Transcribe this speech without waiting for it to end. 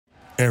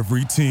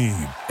Every team,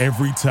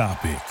 every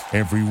topic,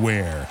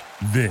 everywhere.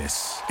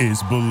 This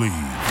is Believe.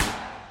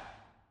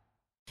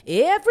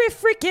 Every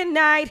freaking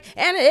night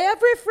and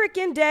every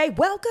freaking day,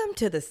 welcome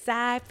to the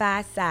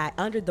Sci-Fi Side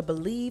under the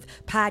Believe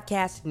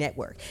Podcast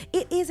Network.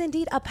 It is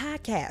indeed a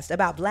podcast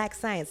about Black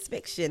science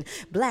fiction,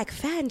 Black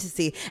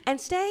fantasy,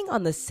 and staying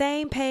on the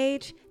same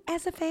page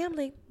as a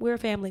family. We're a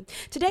family.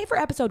 Today for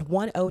episode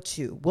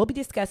 102, we'll be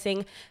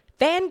discussing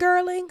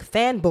fangirling,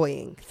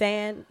 fanboying,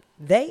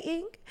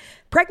 fan-they-ing,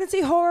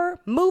 pregnancy horror,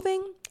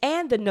 moving,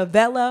 and the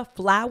novella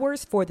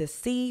Flowers for the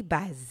Sea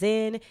by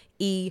Zen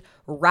E.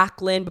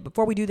 Rockland. But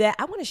before we do that,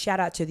 I want to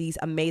shout out to these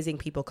amazing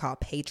people called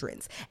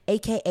patrons,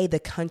 aka the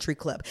Country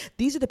Club.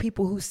 These are the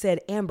people who said,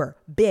 Amber,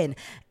 Ben,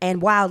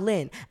 and Wild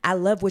Lynn, I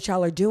love what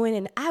y'all are doing,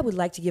 and I would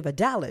like to give $1,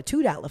 $2,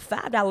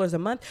 $5 a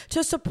month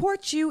to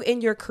support you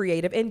in your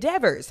creative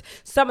endeavors.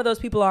 Some of those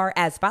people are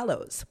as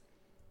follows: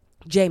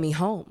 Jamie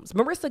Holmes,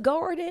 Marissa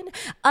Gordon,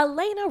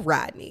 Elena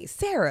Rodney,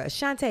 Sarah,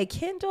 Shantae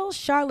Kendall,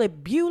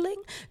 Charlotte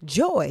Bueling,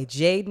 Joy,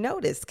 Jade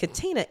Notice,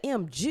 Katina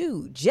M.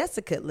 Jude,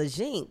 Jessica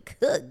Lejeune,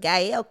 Cook,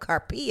 Gael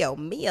Carpio,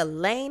 Mia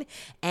Lane,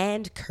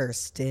 and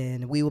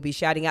Kirsten. We will be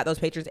shouting out those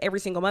patrons every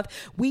single month.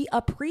 We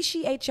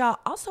appreciate y'all.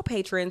 Also,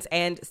 patrons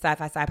and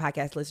Sci-Fi Side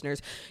podcast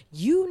listeners,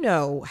 you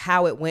know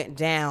how it went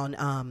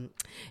down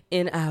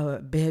in our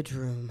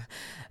bedroom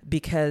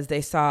because they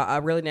saw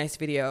a really nice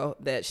video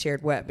that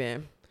shared what,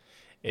 Ben?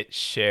 It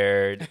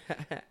shared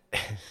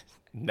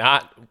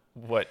not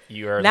what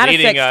you are not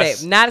leading a sex us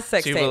tape. Not a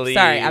sex to tape. believe.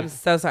 Sorry, I'm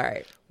so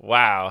sorry.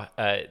 Wow.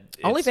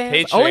 It's OnlyFans.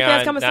 Patreon,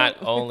 OnlyFans coming not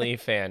soon.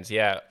 OnlyFans.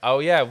 Yeah. Oh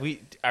yeah.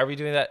 Are we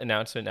doing that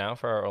announcement now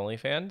for our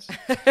OnlyFans?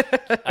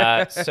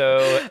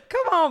 So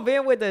Come on,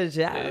 Ben, with the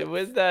job.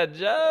 with that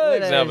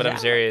jokes. No, but I'm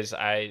joke. serious.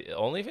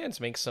 OnlyFans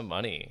makes some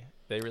money.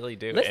 They really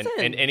do. Listen.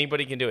 And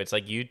anybody can do it. It's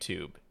like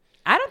YouTube.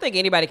 I don't think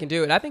anybody can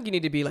do it. I think you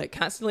need to be like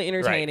constantly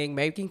entertaining,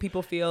 making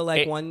people feel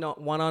like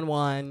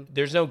one-on-one.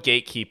 There's no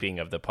gatekeeping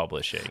of the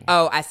publishing.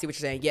 Oh, I see what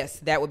you're saying. Yes,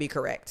 that would be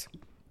correct.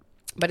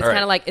 But it's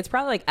kind of like, it's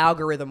probably like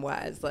algorithm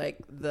wise, like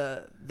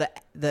the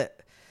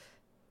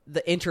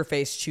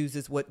interface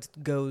chooses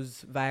what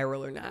goes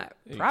viral or not,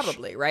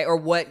 probably, right? Or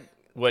what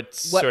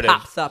Sort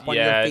pops of, up on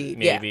your feed.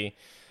 Maybe.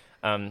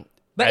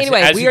 But as,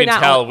 anyway, as we you are can not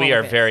tell, on we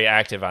are OnlyFans. very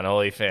active on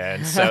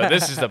OnlyFans. So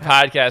this is the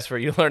podcast where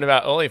you learn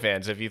about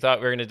OnlyFans. If you thought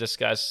we were going to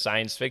discuss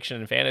science fiction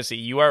and fantasy,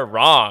 you are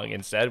wrong.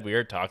 Instead, we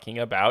are talking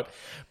about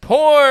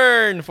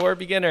porn for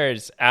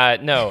beginners.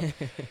 No.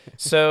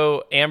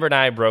 So Amber and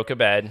I broke a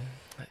bed.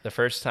 The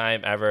first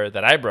time ever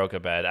that I broke a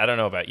bed. I don't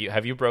know about you.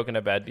 Have you broken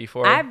a bed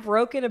before? I've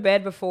broken a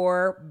bed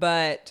before,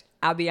 but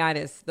I'll be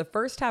honest. The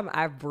first time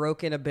I've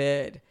broken a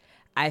bed,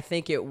 I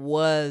think it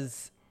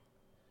was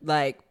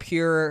like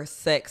pure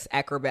sex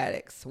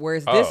acrobatics.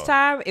 Whereas this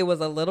time it was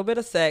a little bit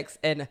of sex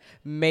and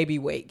maybe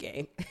weight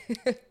gain.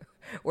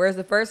 Whereas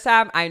the first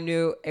time I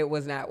knew it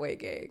was not weight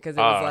gain because it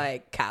was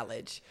like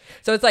college.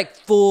 So it's like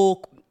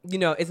full,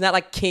 it's not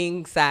like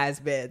king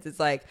size beds. It's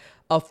like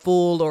a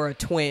full or a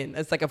twin.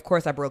 It's like, of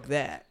course I broke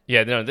that.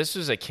 Yeah, no, this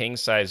was a king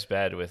size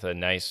bed with a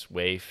nice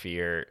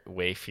Wayfair.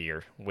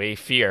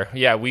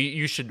 Yeah,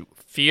 you should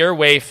fear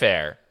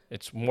Wayfair.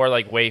 It's more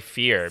like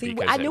Wayfair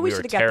because I knew we we were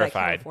should have got that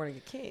terrified.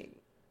 California King.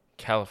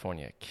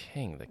 California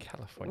King, the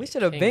California We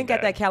should have King been got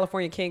bed. that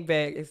California King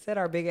bag. Instead,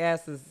 our big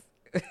asses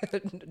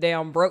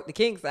down broke the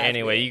king size.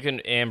 Anyway,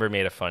 bed. Amber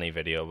made a funny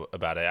video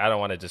about it. I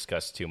don't want to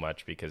discuss too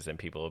much because then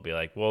people will be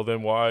like, well,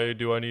 then why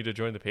do I need to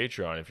join the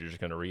Patreon if you're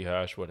just going to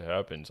rehash what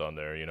happens on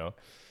there,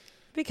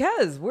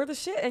 Because we're the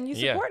shit and you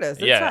support us.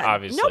 It's yeah, fine.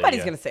 obviously, Nobody's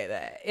yeah. going to say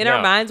that. In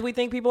our minds, we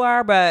think people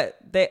are, but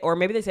or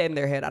maybe they say it in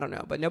their head. I don't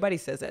know. But nobody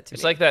says that to me.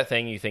 It's like that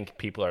thing you think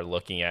people are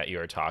looking at you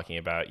or talking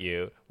about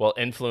you. Well,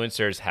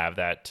 influencers have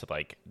that to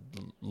like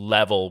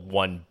level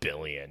 1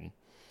 billion.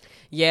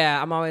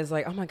 Yeah, I'm always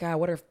like, oh my God,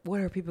 what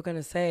are people going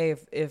to say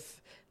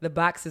if the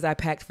boxes I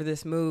packed for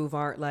this move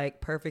aren't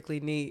like perfectly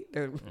neat?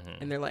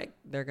 And they're like,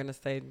 they're going to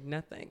say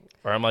nothing.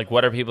 Or I'm like,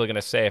 what are people going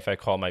to say if I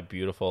call my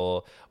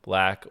beautiful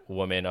black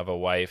woman of a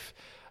wife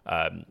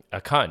a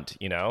cunt,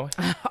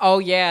 Oh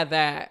yeah,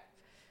 that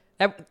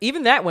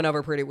even that went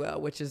over pretty well,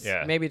 which is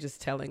maybe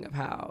just telling of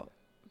how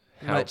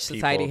much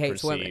society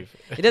hates women.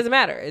 It doesn't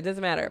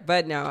matter.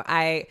 But no,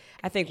 I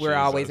think we're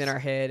always in our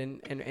head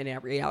and in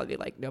reality,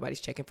 like nobody's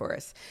checking for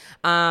us.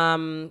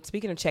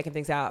 Speaking of checking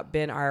things out,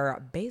 Ben,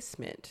 our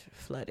basement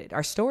flooded,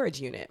 our storage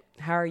unit.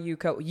 How are you?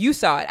 You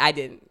saw it. I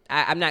didn't.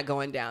 I'm not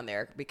going down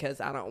there because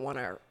I don't want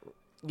to,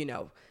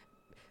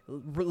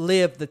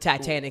 live the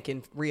Titanic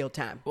in real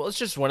time. Well, it's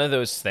just one of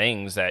those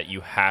things that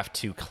you have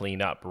to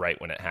clean up right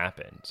when it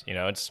happens.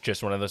 It's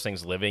just one of those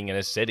things living in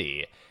a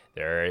city.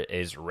 There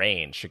is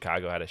rain.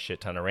 Chicago had a shit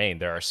ton of rain.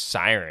 There are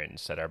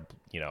sirens that are,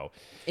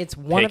 it's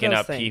one picking of those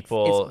up things.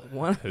 people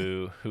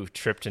who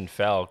tripped and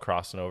fell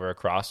crossing over a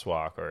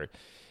crosswalk, or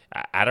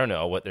I don't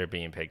know what they're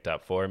being picked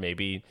up for.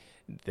 Maybe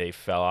they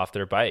fell off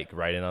their bike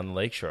riding on the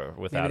lakeshore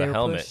without a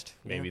helmet.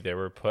 Maybe they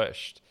were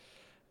pushed.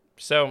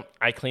 So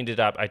I cleaned it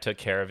up. I took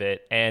care of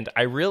it. And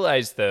I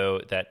realized, though,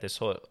 that this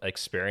whole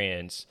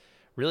experience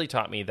really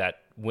taught me that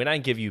when I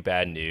give you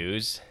bad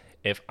news,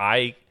 if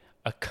I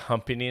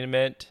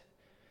accompaniment,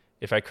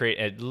 if I create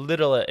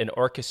an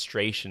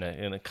orchestration,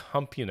 an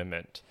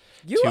accompaniment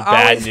You to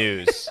always, bad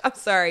news. I'm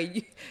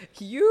sorry.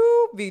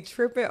 You be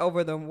tripping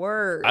over them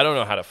words. I don't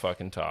know how to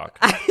fucking talk.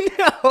 I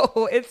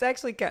know. It's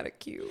actually kind of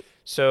cute.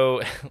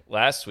 So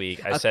last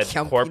week I said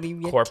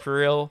Accompaniment.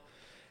 corporeal,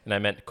 and I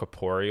meant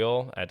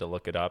corporeal. I had to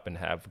look it up and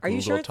have Are Google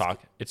you sure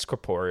talk. It's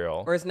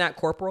corporeal. Or it's not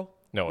corporal?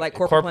 No. Like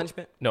corporal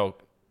punishment? No.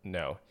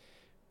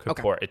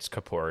 Okay. It's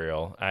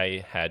corporeal.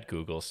 I had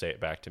Google say it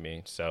back to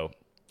me. So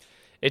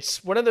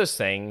it's one of those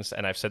things,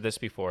 and I've said this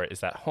before,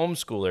 is that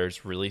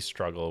homeschoolers really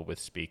struggle with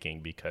speaking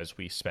because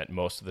we spent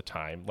most of the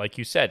time, like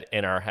you said,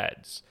 in our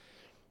heads.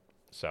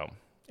 So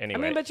anyway.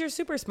 I mean, but you're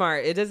super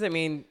smart. It doesn't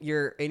mean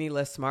you're any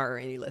less smart or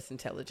any less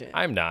intelligent.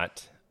 I'm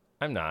not.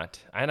 And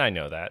I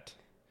know that.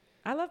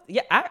 I love,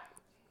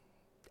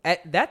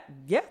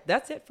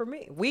 that's it for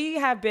me. We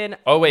have been.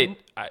 Oh, wait.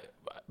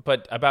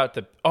 But about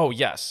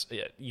yes.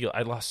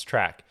 I lost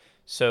track.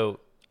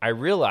 So I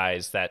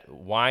realized that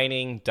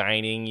whining,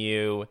 dining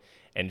you,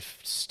 and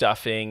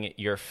stuffing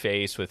your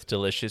face with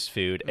delicious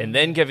food and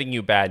then giving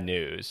you bad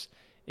news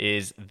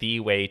is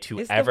the way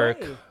to ever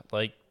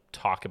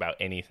talk about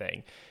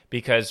anything.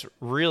 Because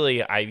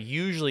really, I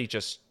usually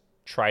just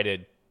try to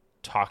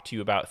talk to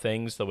you about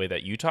things the way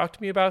that you talk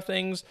to me about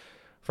things.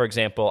 For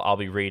example, I'll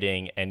be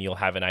reading and you'll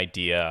have an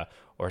idea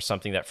or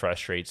something that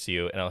frustrates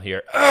you, and I'll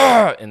hear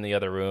in the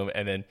other room,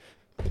 and then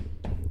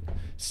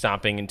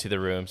stomping into the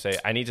room, say,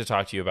 I need to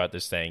talk to you about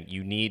this thing.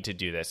 You need to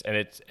do this. And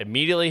it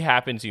immediately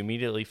happens. You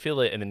immediately feel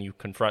it, and then you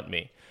confront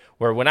me.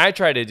 Where when I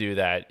try to do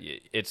that,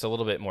 it's a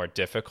little bit more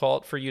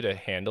difficult for you to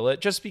handle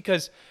it, just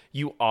because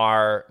you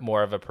are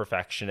more of a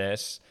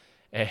perfectionist,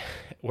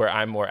 where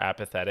I'm more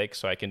apathetic,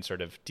 so I can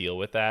sort of deal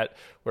with that.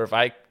 Where if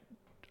I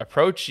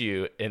approach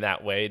you in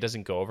that way, it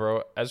doesn't go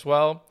over as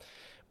well.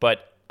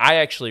 But I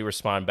actually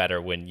respond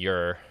better when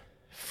you're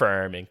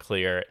firm and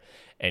clear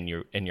and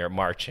you're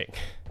marching.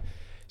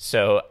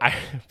 So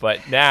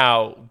but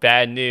now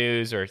bad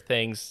news or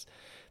things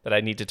that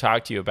I need to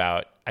talk to you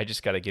about, I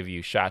just got to give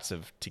you shots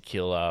of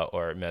tequila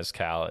or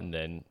mezcal, and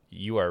then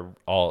you are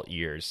all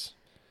ears.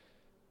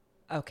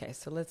 Okay,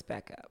 so let's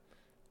back up.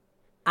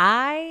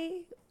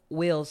 I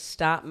will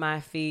stomp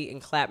my feet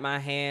and clap my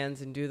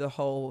hands and do the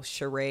whole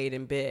charade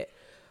and bit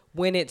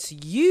when it's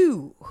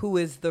you who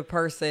is the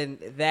person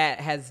that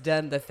has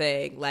done the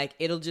thing. Like,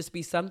 it'll just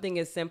be something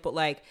as simple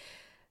like,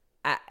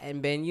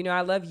 and Ben, you know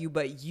I love you,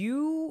 but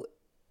you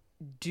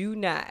do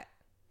not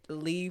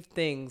leave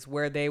things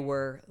where they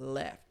were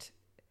left.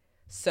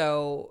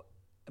 So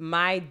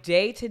my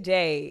day to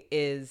day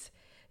is,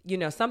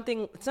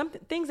 something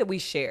things that we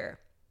share.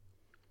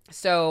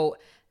 So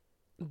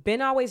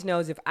Ben always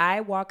knows if I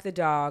walk the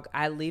dog,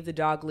 I leave the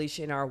dog leash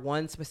in our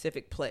one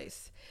specific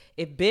place.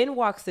 If Ben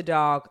walks the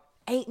dog,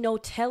 ain't no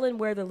telling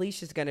where the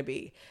leash is going to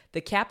be. The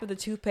cap of the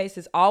toothpaste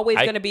is always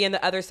going to be in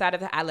the other side of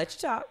the. I let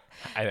you talk.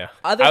 I know.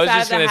 Other I was side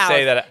just going to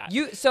say that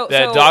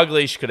the dog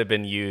leash could have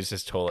been used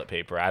as toilet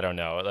paper. I don't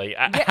know. Like,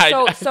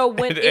 so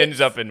when it ends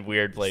up in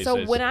weird places.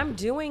 So when I'm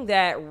doing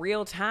that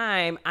real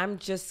time, I'm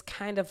just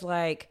kind of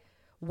like,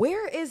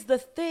 where is the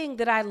thing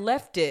that I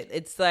left it?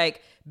 It's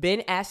like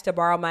Ben asked to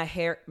borrow my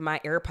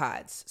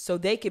AirPods so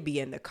they could be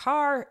in the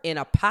car in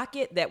a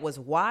pocket that was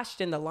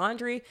washed in the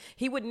laundry.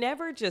 He would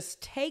never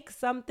just take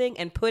something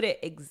and put it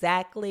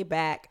exactly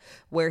back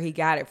where he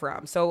got it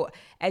from. So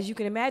as you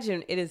can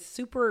imagine, it is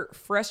super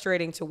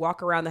frustrating to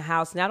walk around the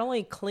house, not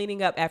only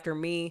cleaning up after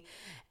me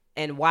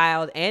and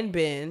Wild and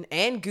Ben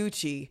and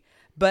Gucci,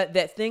 but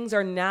that things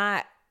are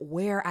not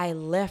where I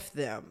left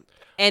them.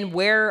 And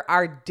where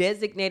our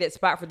designated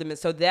spot for them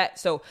is.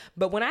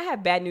 But when I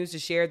have bad news to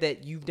share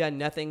that you've done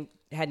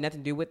had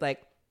nothing to do with,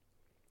 like,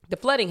 the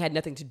flooding had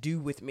nothing to do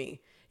with me.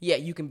 Yeah,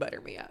 you can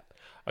butter me up.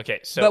 Okay,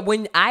 so. But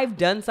when I've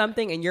done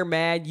something and you're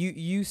mad,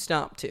 you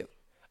stomp too.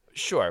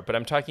 Sure, but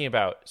I'm talking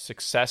about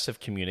successive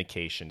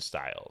communication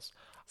styles.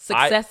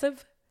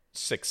 Successive?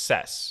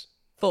 Success.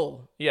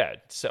 Full. Yeah,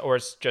 or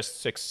it's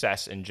just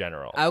success in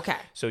general. Okay.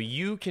 So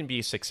you can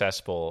be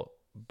successful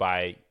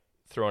by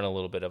throwing a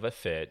little bit of a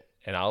fit,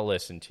 and I'll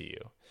listen to you.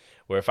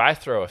 Where if I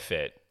throw a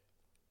fit,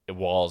 the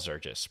walls are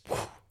just,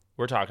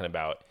 we're talking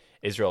about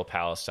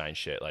Israel-Palestine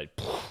shit, like,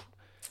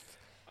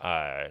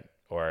 or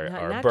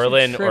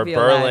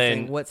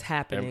Berlin. What's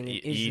happening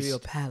in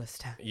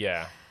Israel-Palestine.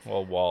 Yeah,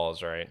 well,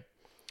 walls, right?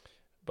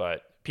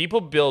 But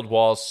people build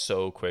walls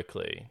so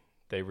quickly.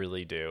 They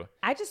really do.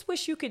 I just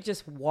wish you could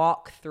just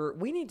walk through.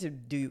 We need to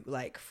do,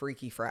 like,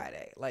 Freaky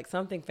Friday. Like,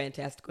 something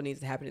fantastical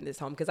needs to happen in this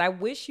home. Because I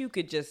wish you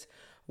could just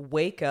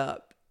wake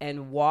up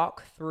and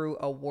walk through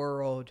a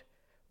world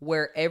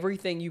where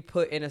everything you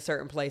put in a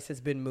certain place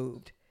has been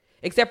moved.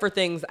 Except for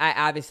things I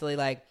obviously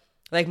like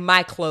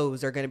my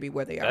clothes are going to be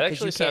where they are. That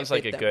actually sounds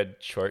like a good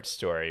short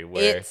story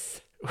where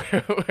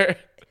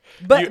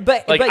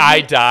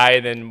I die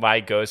and then my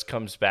ghost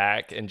comes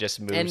back and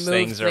just moves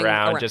things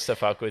around just to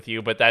fuck with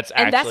you. But that's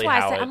actually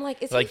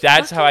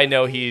how I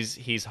know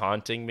he's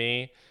haunting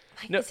me.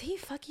 No. Is he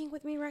fucking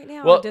with me right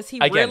now? Well, Or does he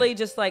again- really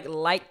just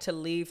like to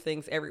leave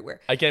things everywhere?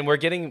 Again,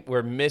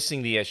 we're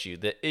missing the issue.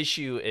 The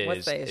issue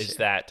What's the is issue?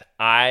 that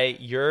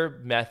your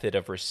method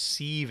of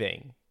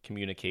receiving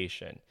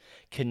communication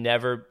can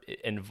never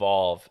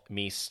involve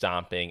me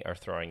stomping or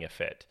throwing a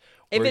fit.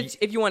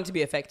 If you want it to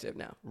be effective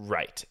now.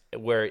 Right.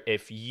 Where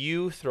if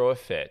you throw a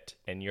fit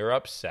and you're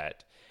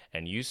upset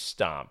and you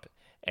stomp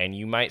and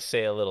you might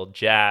say a little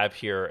jab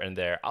here and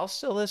there, I'll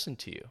still listen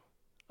to you.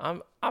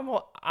 I'm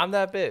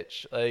that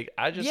bitch. Like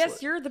I just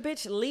Yes, you're the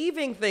bitch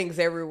leaving things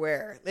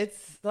everywhere.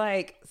 It's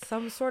like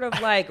some sort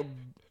of like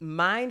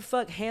mind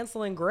fuck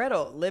Hansel and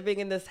Gretel living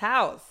in this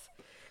house.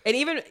 And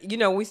even,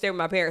 we stay with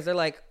my parents. They're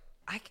like,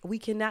 we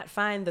cannot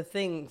find the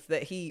things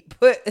that he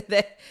put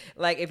that,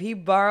 like if he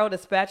borrowed a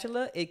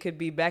spatula, it could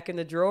be back in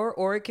the drawer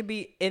or it could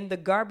be in the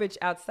garbage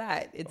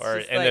outside. It's or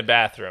just in like, the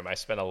bathroom. I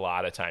spent a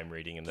lot of time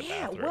reading in the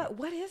bathroom.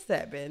 What is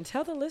that, Ben?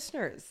 Tell the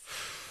listeners.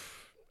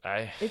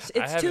 It's I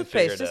haven't toothpaste.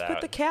 figured Just it put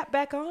out. the cap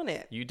back on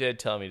it. You did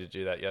tell me to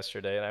do that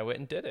yesterday, and I went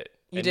and did it.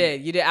 You And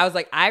did. I was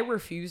like, I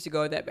refuse to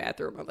go to that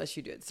bathroom unless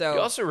you did. So You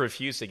also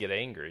refuse to get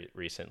angry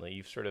recently.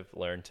 You've sort of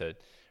learned to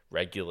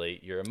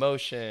regulate your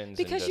emotions.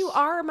 because and you just,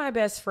 are my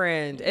best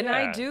friend, and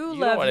I Yeah, do you love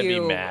don't want to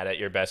you. be mad at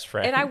your best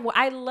friend. And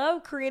I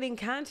love creating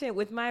content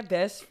with my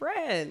best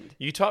friend.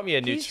 You taught me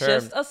a new He's term.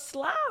 just a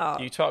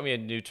slob. You taught me a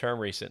new term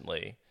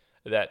recently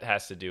that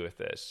has to do with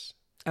this.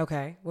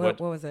 Okay, what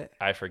was it?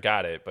 I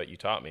forgot it, but you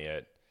taught me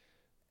it.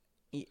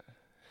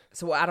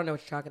 So I don't know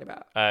what you're talking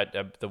about.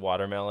 The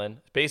watermelon.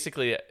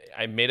 Basically,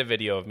 I made a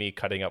video of me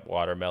cutting up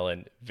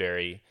watermelon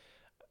very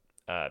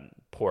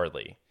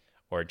poorly,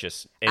 or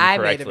just I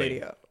incorrectly. made a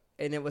video,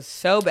 and it was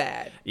so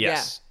bad.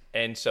 Yes.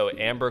 And so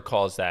Amber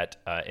calls that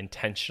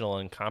intentional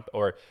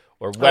or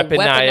weaponized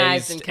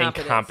weaponized incompetence.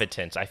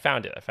 incompetence. I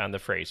found it. I found the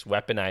phrase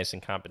weaponized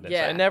incompetence.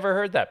 Yeah. I never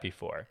heard that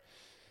before.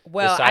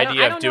 Well, This I don't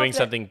idea know of doing if that-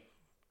 something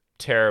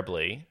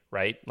terribly,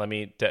 right? Let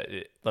me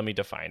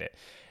define it.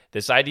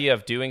 This idea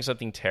of doing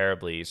something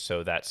terribly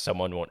so that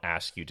someone won't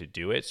ask you to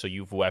do it, so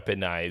you've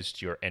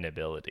weaponized your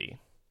inability.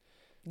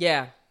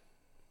 Yeah.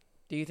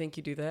 Do you think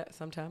you do that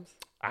sometimes?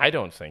 I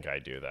don't think I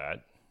do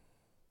that.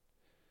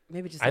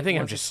 Maybe just. I like think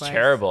I'm once or just twice.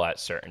 terrible at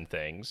certain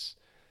things.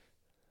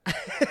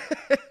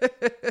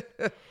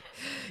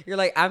 You're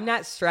like, I'm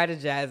not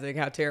strategizing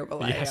how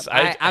terrible Yes,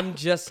 I am. I'm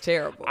just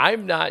terrible.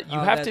 I'm not. You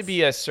Oh, have to that's-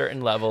 be a certain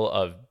level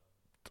of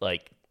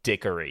like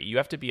dickery. You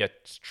have to be a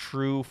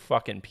true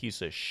fucking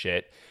piece of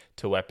shit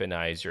to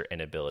weaponize your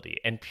inability.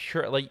 And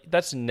pure, like,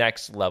 that's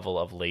next level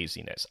of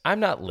laziness. I'm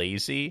not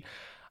lazy.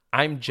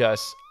 I'm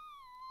just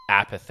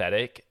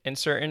apathetic in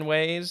certain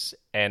ways,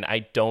 and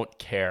I don't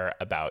care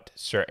about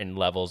certain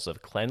levels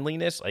of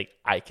cleanliness. Like,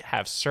 I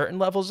have certain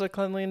levels of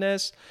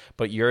cleanliness,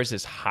 but yours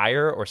is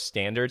higher, or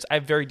standards. I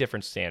have very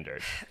different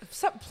standards.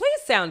 So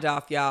please sound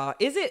off, y'all.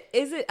 Is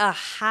it a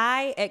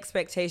high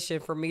expectation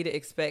for me to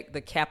expect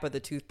the cap of the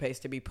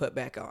toothpaste to be put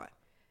back on?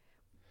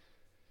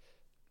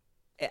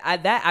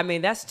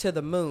 That's to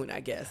the moon, I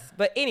guess.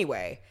 But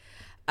anyway,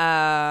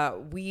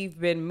 we've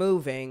been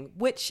moving,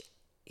 which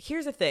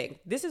here's the thing.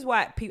 This is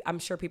why I'm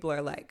sure people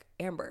are like,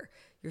 Amber,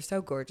 you're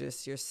so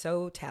gorgeous. You're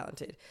so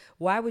talented.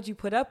 Why would you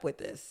put up with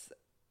this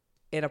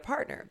in a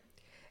partner?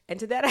 And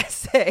to that I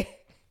say,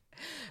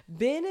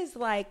 Ben is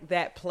like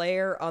that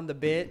player on the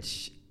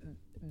bench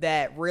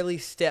that really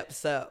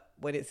steps up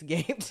when it's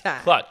game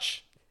time.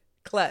 Clutch.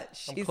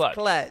 He's clutch.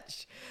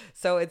 clutch.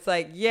 So it's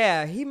like,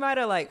 yeah, he might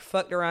have like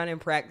fucked around in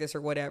practice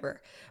or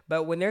whatever.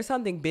 But when there's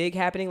something big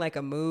happening, like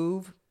a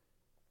move,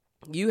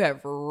 you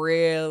have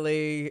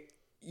really...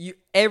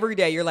 every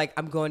day you're like,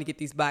 I'm going to get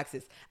these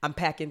boxes. I'm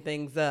packing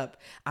things up.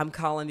 I'm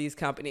calling these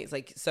companies.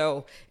 Like,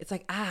 so it's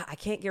like, I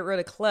can't get rid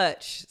of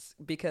clutch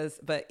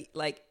but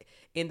like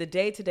in the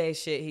day-to-day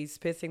shit, he's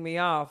pissing me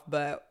off.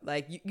 But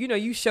like,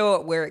 you show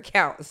up where it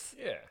counts.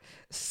 Yeah.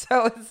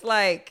 So it's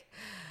like,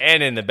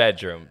 And in the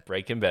bedroom,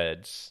 breaking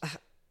beds.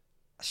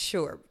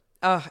 sure.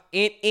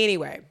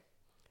 Anyway,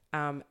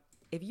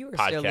 if you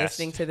are still Podcast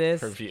listening to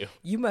this, review.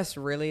 you must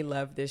really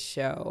love this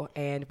show.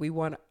 And we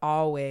want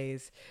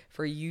always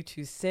for you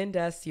to send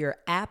us your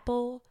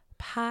Apple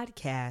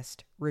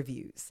Podcast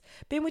reviews.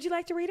 Ben, would you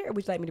like to read it or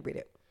would you like me to read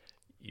it?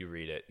 You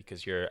read it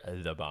because you're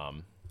the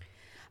bomb.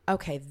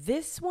 Okay,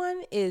 this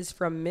one is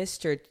from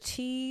Mr.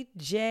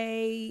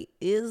 T.J.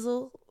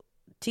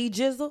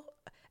 Jizzle.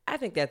 I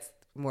think that's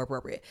more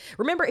appropriate.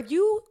 Remember, if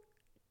you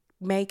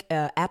make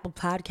an Apple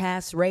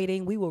Podcast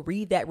rating, we will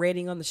read that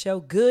rating on the show.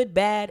 Good,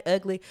 bad,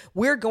 ugly.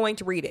 We're going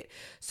to read it.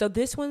 So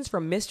this one's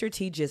from Mr.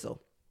 T. Jizzle.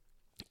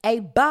 A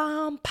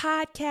bomb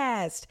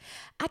podcast.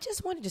 I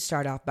just wanted to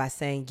start off by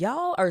saying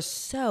y'all are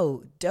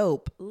so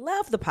dope.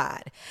 Love the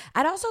pod.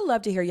 I'd also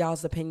love to hear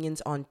y'all's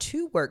opinions on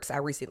two works I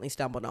recently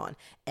stumbled on.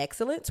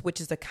 Excellence, which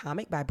is a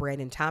comic by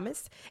Brandon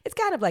Thomas. It's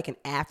kind of like an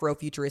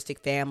Afro-futuristic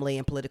family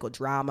and political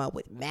drama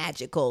with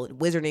magical and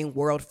wizarding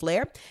world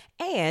flair.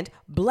 And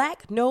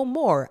Black No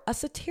More, a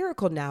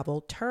satirical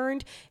novel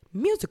turned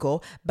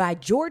musical by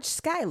George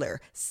Schuyler,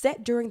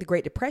 set during the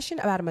Great Depression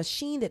about a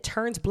machine that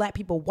turns black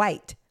people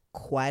white.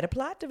 Quite a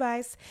plot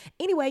device.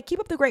 Anyway, keep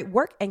up the great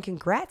work and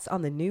congrats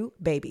on the new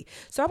baby.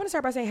 So I want to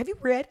start by saying, have you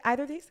read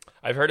either of these?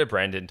 I've heard of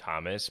Brandon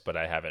Thomas, but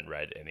I haven't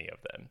read any of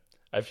them.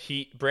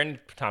 Brandon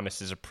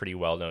Thomas is a pretty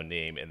well-known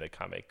name in the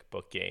comic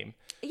book game.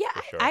 Yeah,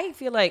 sure. I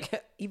feel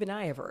like even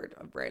I have heard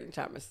of Brandon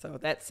Thomas, so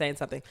that's saying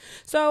something.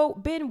 So,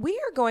 Ben, we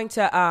are going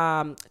to,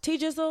 Mr. T.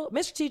 Jizzle,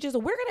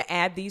 we're going to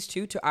add these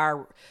two to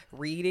our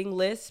reading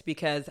list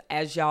because,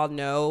 as y'all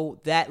know,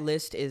 that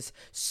list is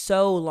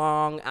so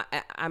long.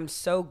 I'm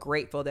so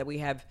grateful that we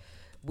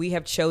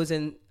have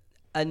chosen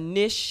a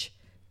niche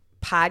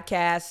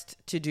podcast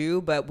to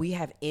do, but we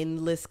have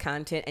endless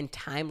content and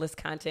timeless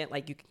content.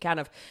 Like you can kind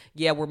of,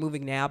 we're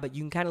moving now, but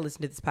you can kind of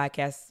listen to this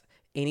podcast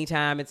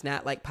anytime. It's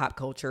not like pop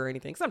culture or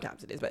anything.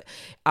 Sometimes it is,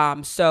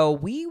 but so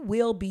we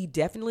will be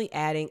definitely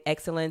adding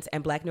Excellence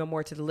and Black No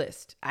More to the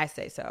list. I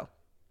say so.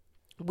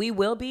 We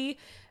will be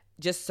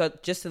just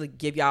to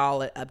give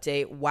y'all an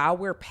update while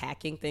we're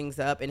packing things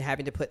up and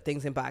having to put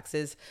things in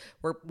boxes.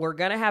 We're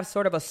gonna have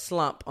sort of a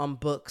slump on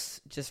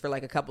books just for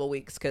like a couple of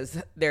weeks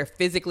because they're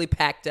physically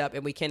packed up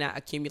and we cannot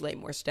accumulate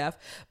more stuff.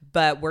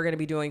 But we're gonna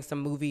be doing some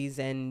movies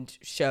and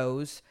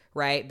shows.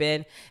 Right,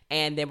 Ben?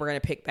 And then we're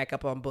going to pick back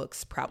up on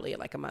books probably in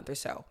like a month or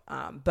so.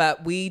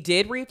 But we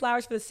did read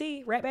Flowers for the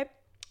Sea, right, babe?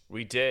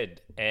 We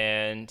did.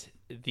 And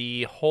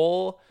the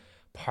whole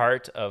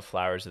part of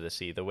Flowers of the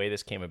Sea, the way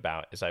this came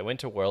about is I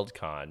went to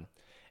Worldcon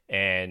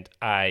and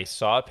I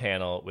saw a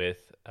panel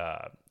with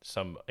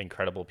some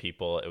incredible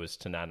people. It was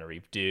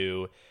Tananarive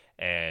Due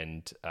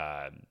and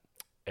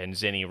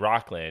Zinni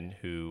Rockland,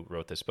 who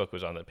wrote this book,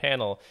 was on the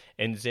panel.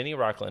 And Zinni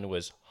Rockland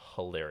was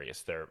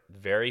hilarious. They're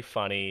very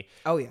funny.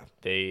 Oh yeah.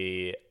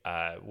 They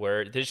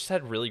just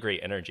had really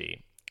great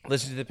energy.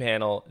 Listened to the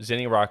panel.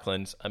 Zinni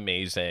Rockland's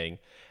amazing.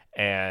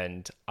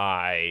 And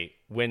I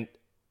went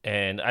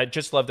and I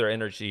just love their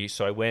energy.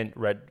 So I went,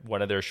 read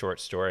one of their short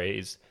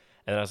stories,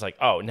 and I was like,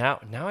 oh, now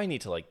I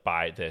need to like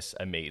buy this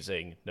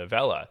amazing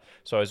novella.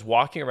 So I was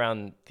walking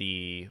around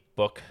the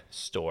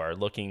bookstore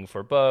looking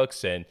for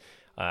books and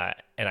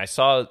I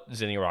saw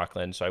Zinni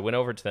Rockland. So I went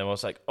over to them. I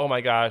was like, oh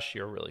my gosh,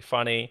 you're really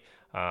funny.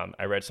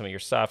 I read some of your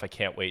stuff. I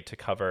can't wait to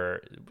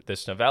cover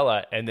this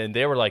novella. And then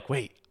they were like,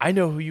 wait, I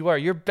know who you are.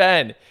 You're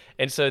Ben.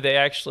 And so they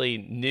actually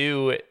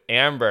knew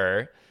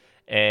Amber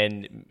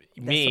and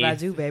me. That's what I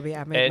do, baby.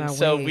 I make my way. And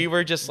so we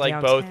were just like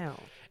downtown.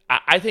 both.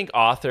 I think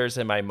authors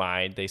in my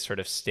mind, they sort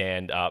of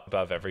stand up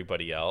above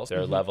everybody else.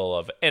 Their level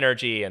of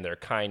energy and their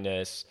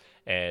kindness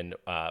and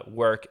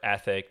work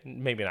ethic,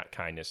 maybe not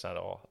kindness, not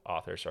all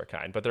authors are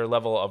kind, but their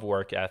level of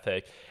work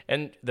ethic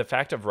and the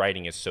fact of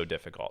writing is so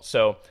difficult.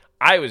 So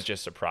I was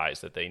just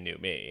surprised that they knew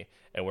me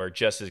and were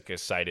just as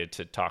excited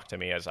to talk to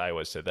me as I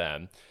was to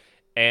them.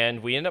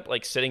 And we ended up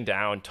like sitting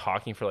down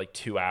talking for like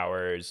 2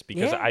 hours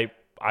because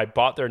I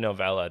bought their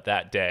novella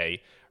that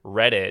day,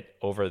 read it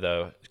over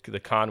the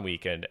con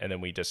weekend, and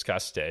then we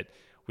discussed it.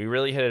 We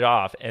really hit it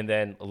off. And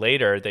then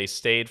later they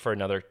stayed for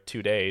another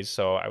 2 days.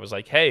 So I was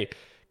like, hey,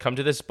 come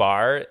to this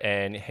bar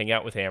and hang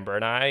out with Amber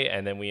and I.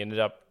 And then we ended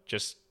up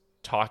just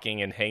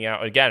talking and hang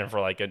out again for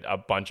like a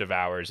bunch of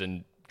hours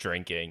and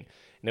drinking.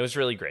 And it was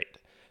really great.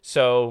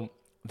 So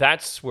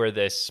that's where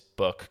this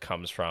book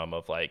comes from,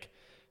 of like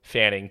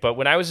fanning. But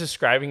when I was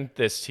describing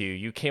this to you,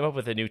 you came up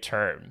with a new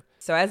term.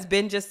 So as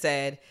Ben just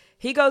said,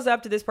 he goes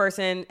up to this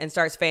person and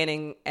starts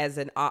fanning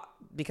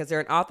because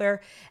they're an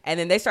author. And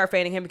then they start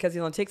fanning him because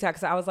he's on TikTok.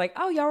 So I was like,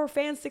 oh, y'all were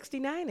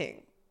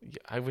Fan69ing.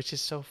 Which is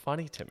so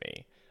funny to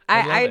me.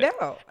 I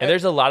know. And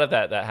there's a lot of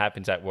that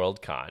happens at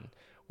Worldcon,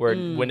 where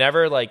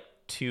whenever like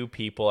two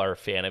people are a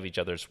fan of each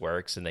other's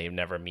works and they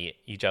never meet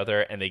each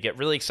other and they get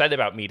really excited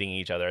about meeting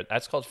each other,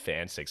 that's called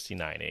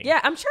Fan69ing. Yeah,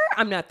 I'm sure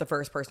I'm not the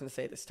first person to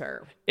say this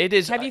term. It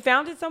is. Have you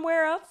found it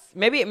somewhere else?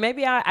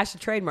 Maybe I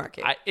should trademark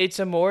it. It's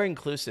a more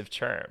inclusive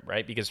term,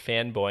 right? Because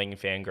fanboying,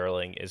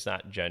 fangirling is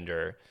not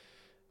gender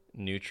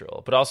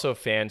neutral, but also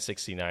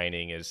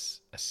Fan69ing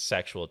is a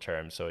sexual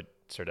term, so it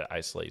sort of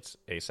isolates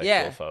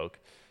asexual folk.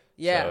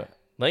 Yeah. So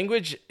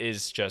language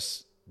is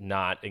just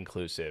not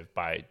inclusive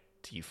by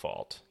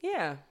default.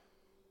 Yeah.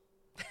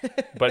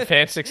 But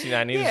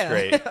Fan69ing is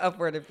great.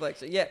 Upward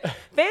inflection. Yeah.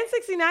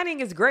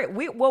 Fan69ing is great.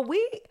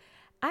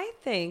 I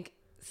think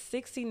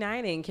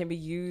 69ing can be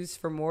used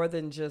for more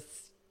than just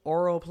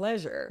oral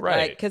pleasure.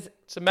 Right. Because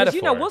it's a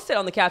metaphor. we'll sit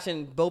on the couch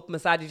and both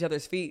massage each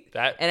other's feet.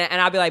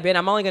 And I'll be like, Ben,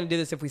 I'm only going to do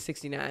this if we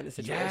 69 the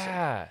situation.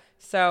 Yeah.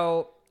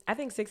 So I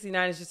think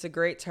 69 is just a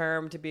great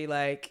term to be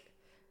like,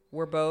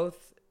 we're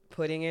both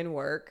putting in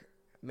work.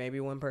 Maybe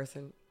one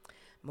person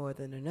more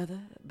than another,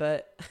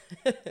 but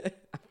I'm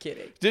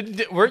kidding.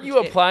 Weren't you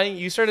applying?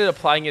 You started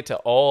applying it to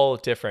all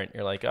different.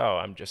 You're like,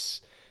 oh,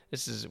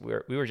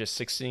 we were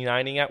just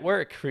 69ing at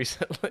work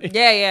recently.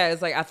 Yeah.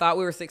 It's like I thought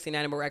we were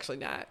 69, but we're actually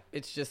not.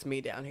 It's just me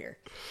down here.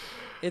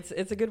 It's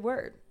a good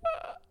word.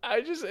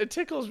 It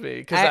tickles me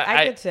because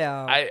I could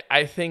tell.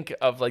 I think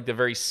of like the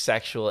very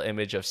sexual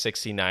image of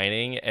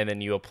 69ing, and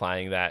then you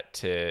applying that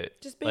to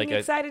just being like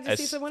excited to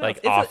see someone else,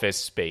 like office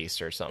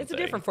space or something. It's a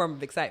different form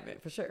of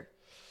excitement for sure.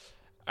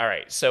 All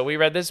right, so we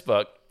read this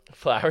book,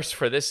 Flowers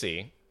for the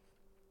Sea,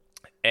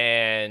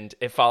 and And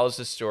it follows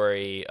the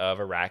story of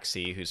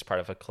Araxi, who's part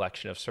of a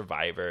collection of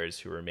survivors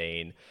who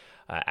remain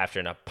after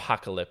an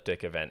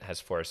apocalyptic event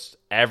has forced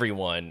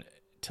everyone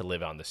to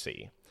live on the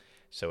sea.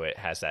 So it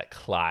has that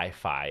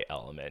cli-fi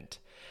element.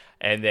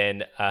 And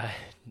then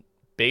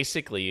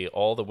basically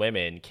all the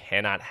women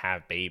cannot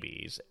have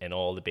babies, and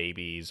all the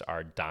babies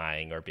are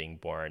dying or being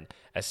born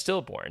as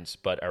stillborns.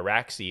 But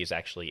Araxi is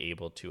actually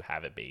able to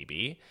have a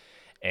baby.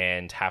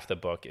 And half the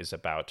book is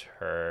about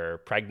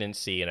her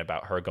pregnancy and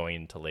about her going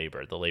into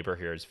labor. The labor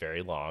here is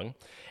very long.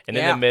 And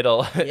in the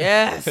middle...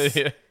 Yes.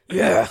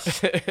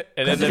 Yes.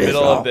 And in the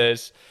middle of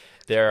this,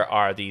 there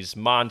are these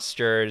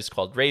monsters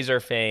called razor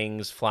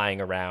fangs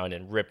flying around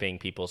and ripping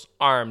people's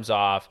arms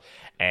off.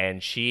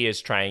 And she is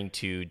trying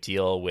to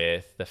deal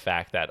with the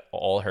fact that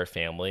all her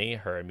family,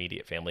 her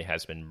immediate family,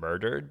 has been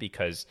murdered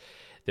because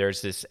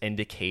there's this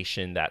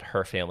indication that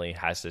her family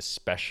has this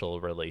special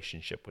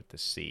relationship with the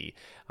sea.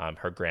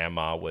 Her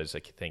grandma was, I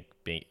think,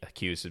 being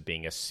accused of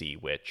being a sea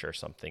witch or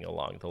something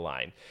along the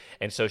line.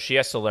 And so she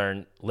has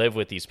to live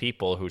with these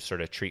people who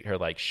sort of treat her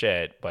like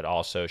shit, but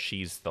also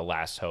she's the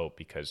last hope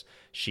because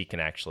she can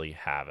actually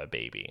have a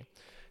baby.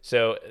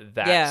 So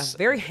that's...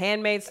 very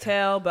Handmaid's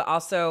Tale, but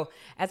also,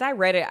 as I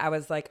read it, I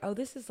was like, oh,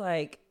 this is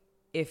like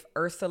if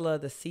Ursula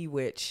the Sea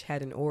Witch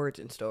had an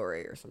origin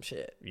story or some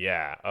shit.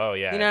 Yeah. Oh,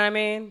 yeah. You know what I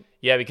mean?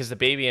 Yeah, because the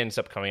baby ends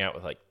up coming out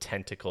with like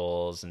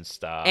tentacles and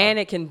stuff. And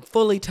it can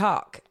fully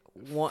talk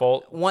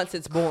once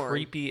it's born.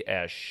 Creepy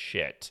as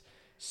shit.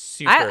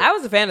 Super. I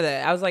was a fan of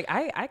that. I was like,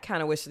 I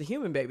kind of wish the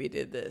human baby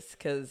did this,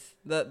 because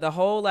the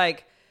whole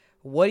like,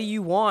 what do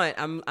you want?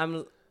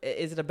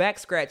 Is it a back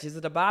scratch? Is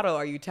it a bottle?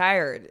 Are you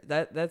tired?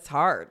 That's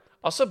hard.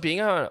 Also, being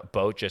on a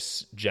boat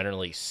just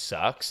generally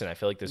sucks, and I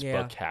feel like this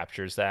book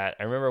captures that.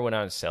 I remember when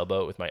I was on a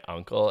sailboat with my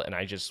uncle, and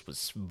I just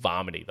was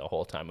vomiting the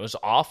whole time. It was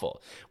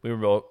awful. We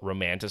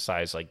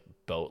romanticize like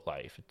boat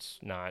life. It's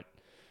not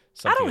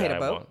something I don't hate that a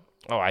boat. want.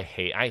 Oh, I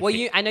hate. I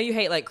know you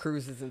hate like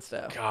cruises and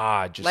stuff.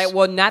 God, just like,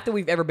 well, not that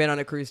we've ever been on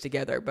a cruise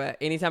together, but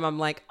anytime I'm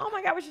like, oh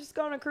my God, we should just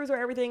go on a cruise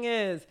where everything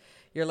is.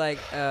 You're like,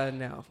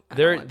 no.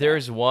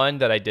 There's one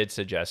that I did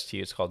suggest to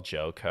you. It's called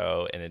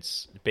Joko, and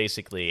it's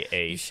basically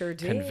a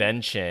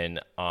convention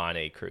on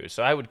a cruise.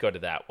 So I would go to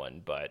that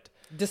one, but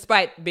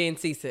despite being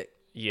seasick.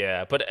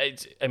 Yeah, but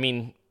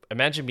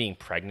imagine being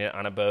pregnant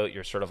on a boat.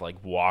 You're sort of like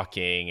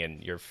walking,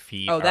 and your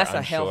feet. Oh, that's are a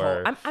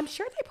unsure. hellhole. I'm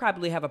sure they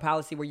probably have a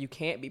policy where you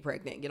can't be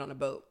pregnant and get on a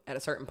boat at a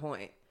certain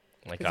point.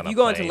 Like if you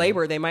go into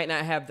labor, they might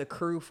not have the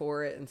crew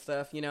for it and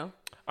stuff. You know?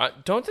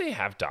 Don't they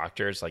have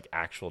doctors, like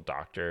actual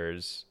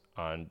doctors,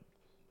 on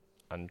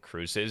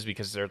cruises,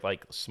 because they're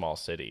like small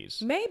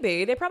cities?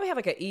 Maybe they probably have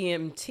like an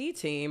EMT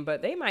team,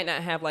 but they might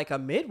not have like a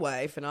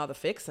midwife and all the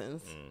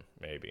fixings.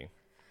 Maybe.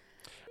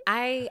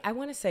 I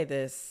want to say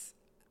this,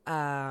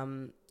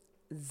 Zen,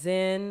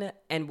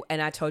 and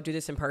I told you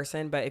this in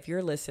person, but if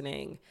you're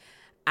listening,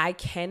 I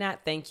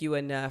cannot thank you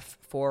enough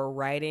for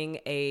writing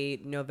a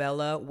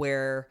novella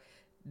where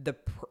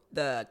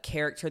the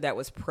character that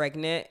was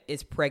pregnant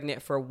is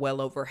pregnant for well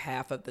over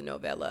half of the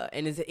novella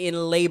and is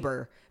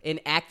in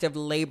active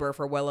labor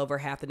for well over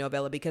half the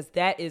novella, because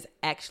that is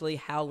actually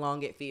how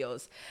long it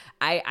feels.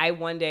 I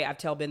one day, I've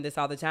tell Ben this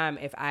all the time,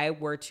 if I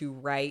were to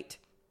write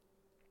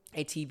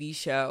a TV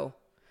show,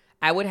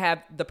 I would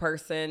have the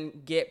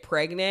person get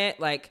pregnant,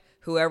 like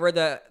whoever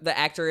the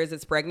actor is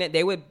that's pregnant,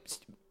 they would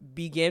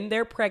begin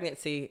their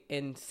pregnancy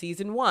in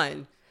season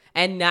 1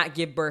 and not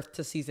give birth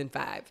to season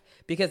 5,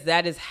 because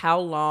that is how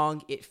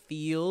long it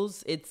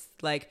feels. It's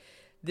like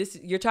this,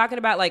 you're talking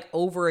about like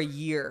over a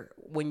year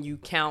when you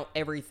count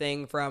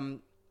everything from,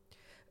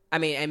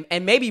 and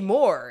maybe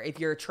more if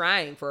you're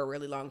trying for a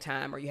really long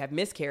time or you have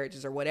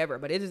miscarriages or whatever,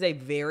 but it is a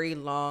very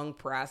long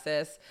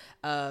process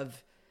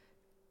of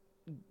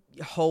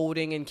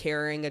holding and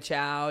carrying a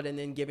child and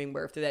then giving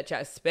birth to that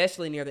child,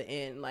 especially near the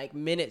end. Like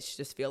minutes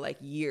just feel like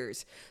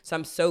years. So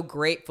I'm so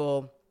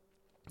grateful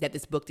that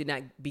this book did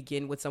not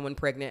begin with someone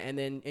pregnant and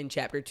then in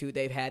chapter 2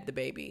 they've had the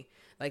baby.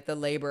 Like the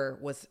labor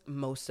was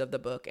most of the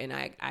book, and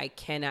I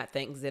cannot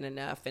thank Zen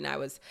enough. And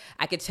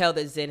I could tell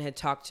that Zen had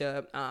talked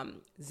to,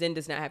 Zen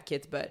does not have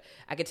kids, but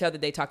I could tell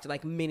that they talked to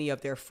like many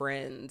of their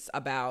friends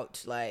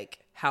about like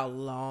how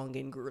long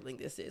and grueling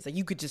this is. Like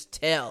you could just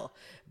tell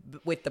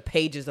with the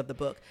pages of the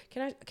book.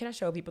 Can I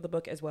show people the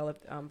book as well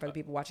for the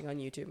people watching on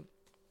YouTube?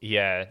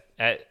 Yeah,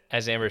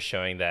 as Amber's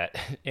showing that,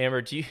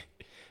 Amber, do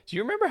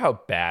you remember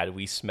how bad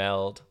we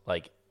smelled,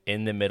 like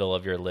in the middle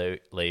of your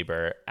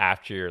labor,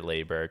 after your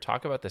labor?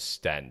 Talk about the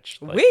stench.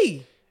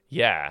 Like,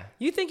 yeah.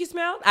 You think you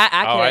smelled?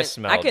 I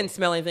smelled. I couldn't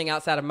smell anything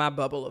outside of my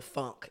bubble of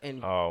funk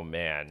and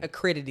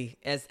acridity,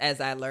 as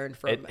I learned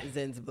from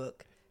Zen's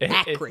book.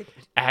 Acrid.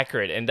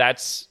 And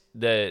that's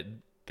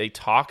they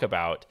talk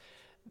about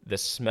the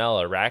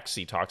smell.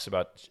 Araxi talks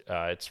about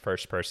its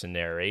first person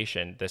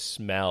narration, the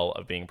smell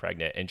of being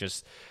pregnant, and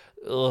just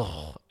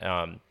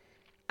I'm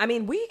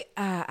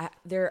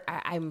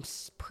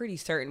pretty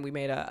certain we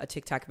made a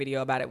TikTok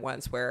video about it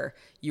once where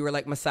you were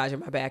like massaging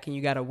my back and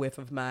you got a whiff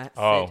of my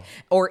scent.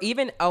 Or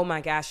even, oh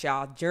my gosh,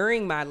 y'all,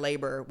 during my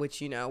labor,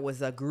 which,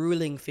 was a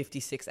grueling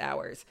 56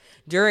 hours,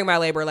 during my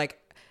labor, like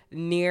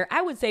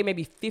I would say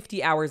maybe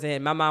 50 hours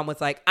in, my mom was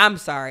like, I'm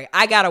sorry,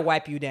 I got to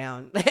wipe you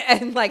down.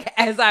 And like,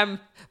 as I'm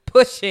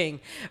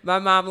pushing, my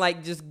mom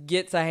like just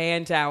gets a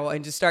hand towel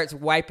and just starts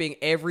wiping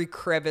every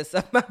crevice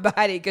of my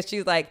body. Cause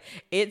she's like,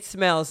 it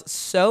smells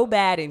so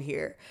bad in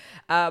here.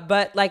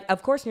 But like,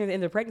 of course, near the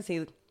end of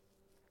pregnancy,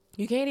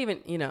 you can't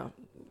even,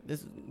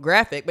 this is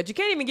graphic, but you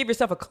can't even give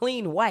yourself a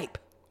clean wipe.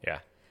 Yeah.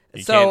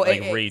 You So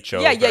can't reach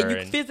over. Yeah,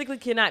 you physically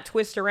cannot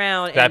twist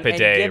around. That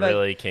bidet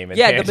really came in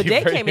handy. handy. Yeah, the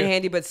bidet for came you. in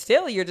handy, but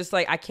still, you're just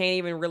like, I can't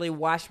even really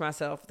wash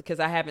myself because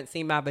I haven't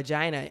seen my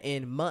vagina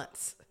in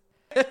months.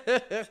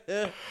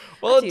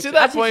 Well, to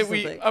that point,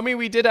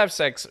 we did have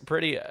sex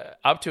pretty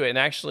up to it, and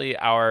actually,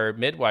 our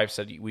midwife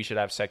said we should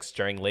have sex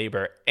during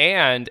labor.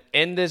 And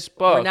in this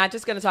book, we're not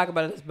just going to talk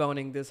about us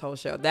boning this whole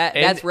show.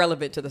 That's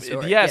relevant to the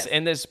story. Yes,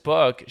 in this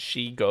book,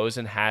 she goes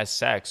and has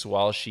sex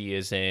while she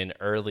is in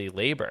early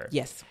labor.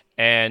 Yes.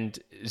 And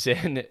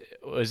Zin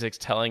was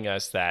telling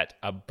us that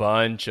a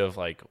bunch of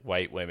like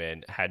white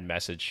women had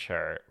messaged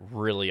her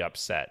really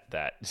upset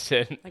that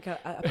Zin, like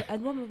a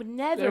woman would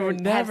never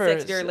have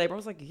sex during labor. I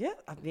was like, yeah,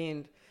 I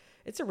mean,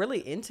 it's a really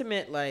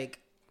intimate, like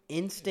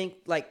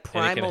instinct, like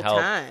primal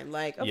time.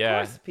 Like, of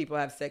course people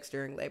have sex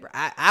during labor.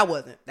 I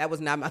wasn't. That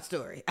was not my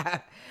story.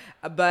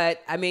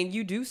 But I mean,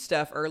 you do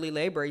stuff early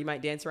labor. You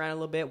might dance around a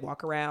little bit,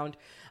 walk around.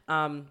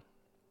 I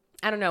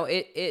don't know.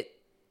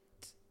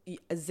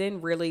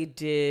 Zen really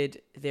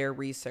did their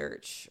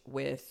research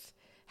with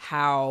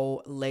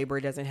how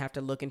labor doesn't have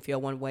to look and feel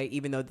one way,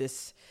 even though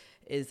this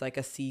is like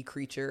a sea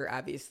creature.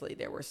 Obviously,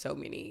 there were so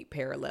many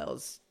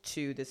parallels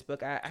to this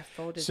book. I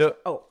folded.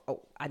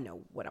 I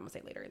know what I'm gonna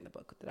say later in the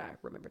book that I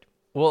remembered.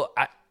 Well,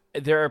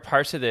 there are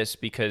parts of this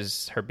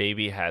because her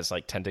baby has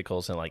like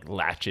tentacles and like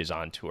latches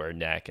onto her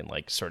neck and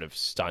like sort of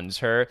stuns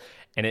her,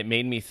 and it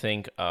made me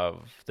think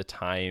of the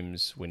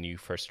times when you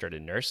first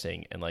started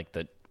nursing and like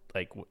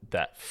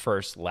that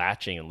first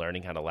latching and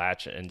learning how to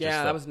latch and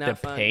just that was not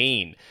fun.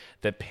 Pain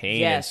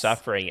and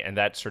suffering, and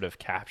that sort of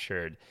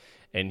captured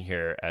in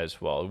here as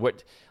well.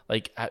 What's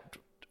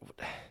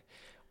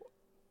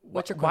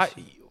your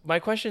question? My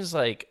question is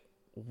like,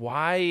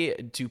 why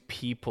do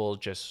people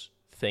just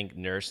think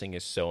nursing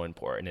is so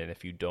important, and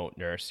if you don't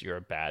nurse, you're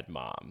a bad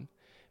mom?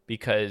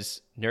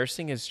 Because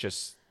nursing is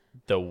just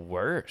the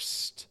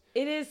worst.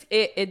 It is.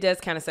 It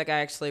does kind of suck. I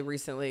actually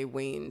recently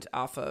weaned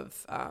off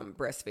of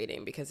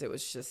breastfeeding because it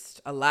was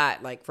just a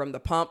lot, like from the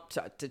pump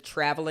to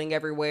traveling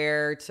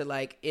everywhere to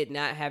like it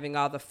not having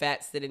all the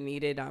fats that it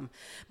needed.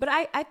 But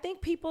I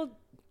think people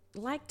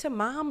like to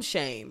mom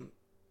shame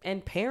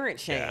and parent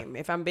shame.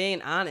 If I'm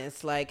being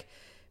honest, like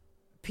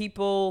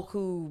people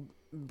who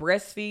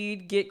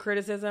breastfeed get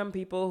criticism,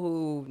 people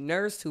who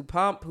nurse, who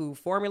pump, who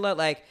formula,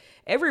 like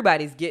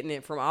everybody's getting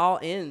it from all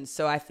ends.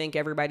 So I think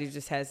everybody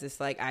just has this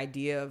like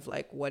idea of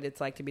like what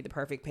it's like to be the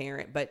perfect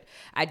parent. But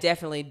I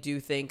definitely do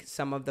think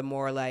some of the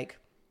more like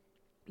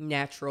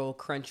natural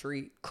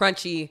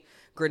crunchy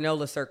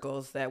granola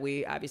circles that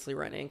we obviously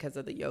run in because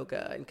of the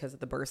yoga and because of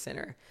the birth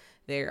center,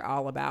 they're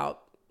all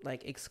about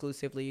like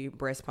exclusively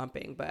breast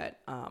pumping. But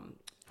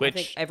I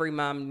think every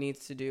mom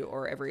needs to do,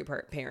 or every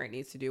parent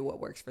needs to do what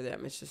works for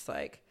them. It's just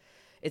like,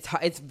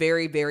 it's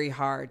very, very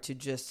hard to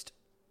just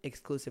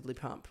exclusively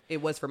pump.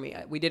 It was for me.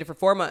 We did it for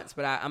 4 months,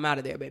 but I'm out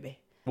of there, baby.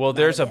 Well,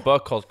 there's a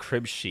book called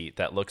Crib Sheet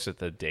that looks at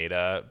the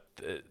data.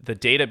 The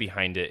data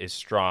behind it is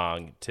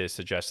strong to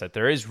suggest that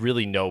there is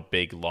really no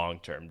big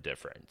long-term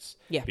difference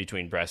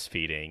between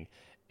breastfeeding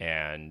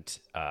and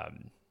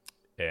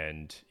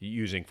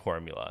using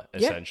formula,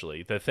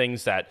 essentially. The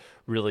things that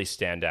really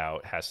stand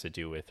out has to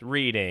do with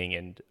reading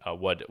and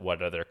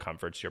what other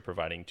comforts you're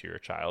providing to your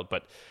child.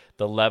 But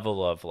the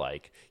level of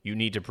like, you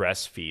need to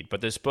breastfeed.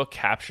 But this book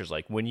captures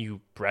like when you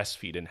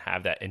breastfeed and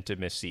have that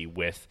intimacy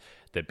with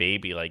the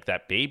baby, like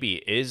that baby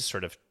is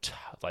sort of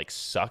like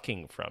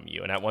sucking from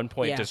you. And at one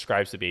point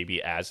describes the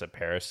baby as a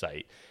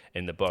parasite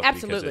in the book.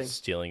 Absolutely. Because it's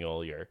stealing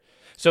all your...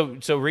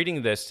 So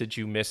reading this, did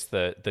you miss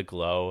the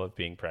glow of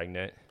being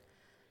pregnant?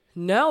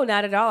 No,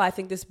 not at all. I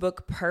think this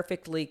book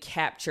perfectly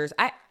captures...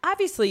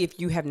 Obviously, if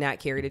you have not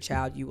carried a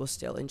child, you will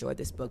still enjoy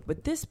this book.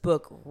 But this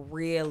book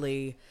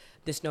really,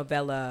 this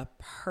novella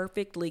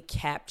perfectly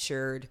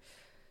captured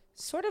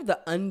sort of the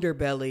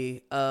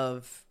underbelly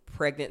of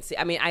pregnancy.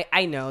 I mean,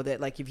 I know that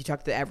like if you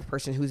talk to the average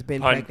person who's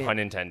been pregnant... Pun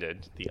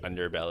intended, the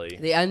underbelly.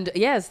 The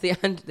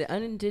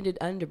unintended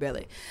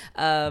underbelly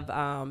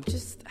of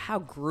just how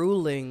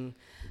grueling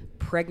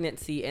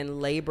pregnancy and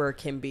labor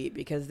can be,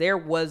 because there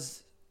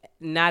was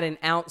not an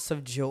ounce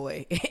of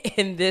joy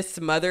in this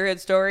motherhood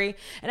story.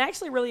 And I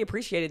actually really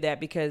appreciated that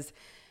because,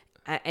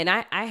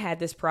 I had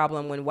this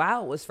problem when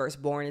Wild was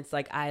first born. It's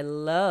like, I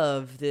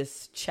love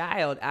this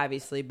child,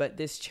 obviously, but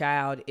this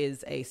child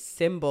is a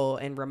symbol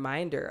and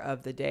reminder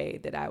of the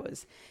day that I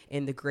was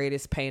in the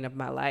greatest pain of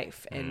my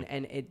life. And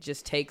it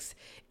just takes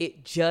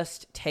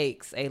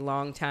a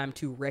long time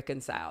to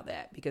reconcile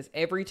that, because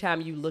every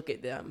time you look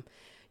at them,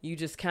 you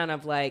just kind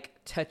of like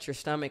touch your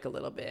stomach a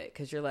little bit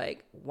because you're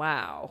like,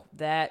 wow,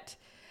 that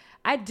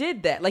I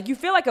did that. Like you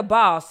feel like a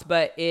boss,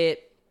 but they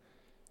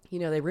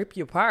rip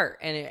you apart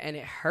and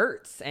it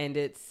hurts, and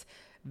it's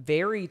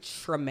very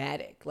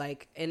traumatic.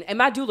 Like, and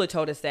my doula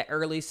told us that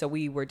early, so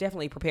we were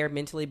definitely prepared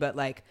mentally, but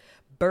like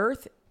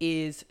birth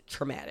is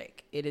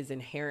traumatic. It is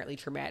inherently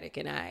traumatic.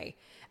 And I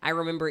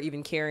remember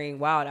even carrying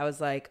Wild. I was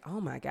like,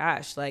 oh my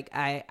gosh. Like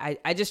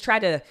I just tried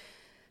to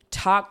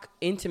talk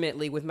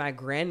intimately with my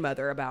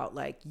grandmother about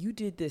like, you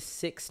did this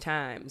 6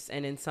 times.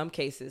 And in some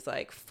cases,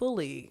 like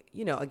fully,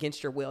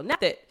 against your will.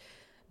 Not that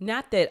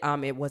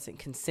it wasn't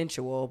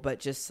consensual, but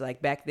just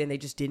like back then they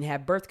just didn't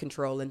have birth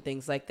control and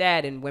things like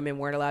that. And women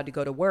weren't allowed to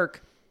go to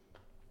work.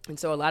 And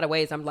so a lot of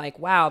ways I'm like,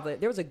 wow,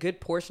 there was a good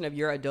portion of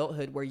your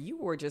adulthood where you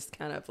were just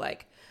kind of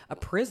like a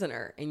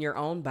prisoner in your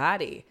own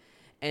body.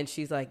 And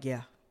she's like,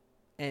 yeah.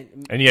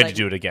 And you had to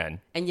do it again.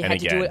 And you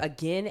had to do it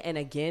again and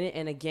again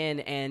and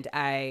again. And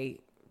I'm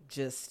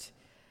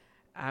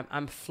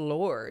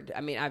floored.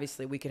 I mean,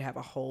 obviously we could have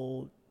a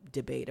whole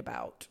debate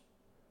about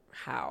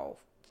how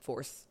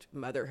forced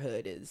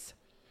motherhood is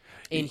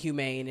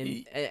inhumane.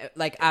 And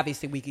like,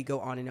 obviously we could go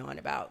on and on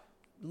about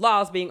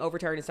laws being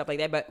overturned and stuff like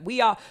that, but we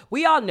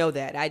all know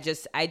that. I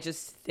just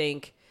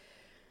think,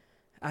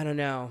 I don't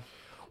know.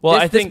 Well,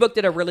 I think this book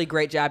did a really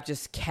great job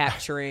just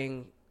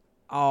capturing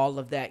all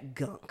of that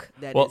gunk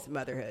that is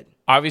motherhood.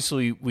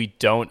 Obviously, we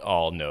don't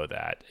all know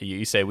that.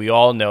 You say we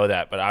all know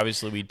that, but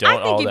obviously we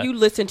don't all. I think if you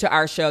listen to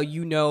our show,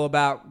 you know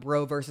about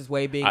Roe versus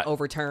Wade being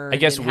overturned. I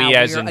guess we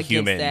as in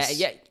humans.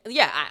 That.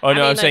 Yeah.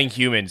 I'm saying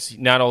humans.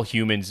 Not all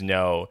humans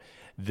know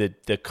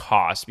the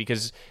cost,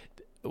 because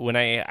when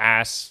I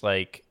asked,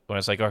 like, when I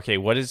was like, okay,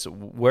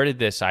 where did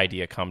this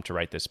idea come to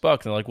write this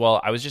book? And they're like, well,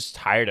 I was just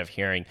tired of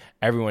hearing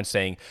everyone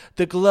saying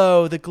the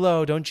glow,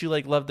 don't you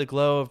like love the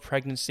glow of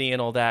pregnancy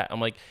and all that? I'm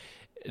like,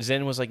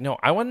 Zen was like, no,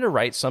 I wanted to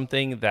write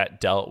something that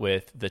dealt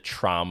with the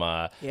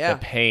trauma, the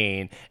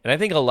pain. And I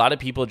think a lot of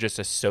people just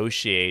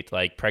associate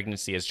like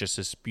pregnancy as just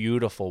this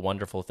beautiful,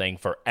 wonderful thing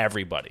for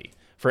everybody.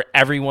 For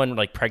everyone,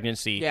 like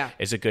pregnancy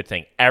is a good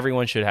thing.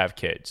 Everyone should have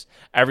kids.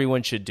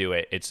 Everyone should do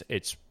it.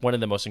 It's one of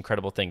the most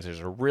incredible things. There's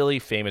a really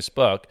famous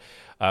book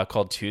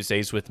called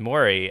Tuesdays with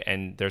Morrie,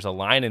 and there's a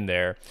line in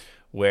there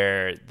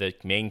where the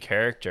main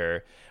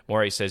character,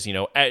 Morrie, says,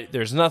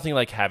 there's nothing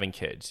like having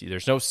kids.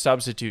 There's no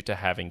substitute to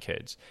having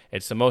kids.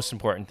 It's the most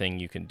important thing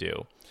you can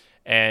do.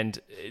 And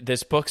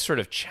this book sort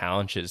of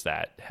challenges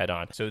that head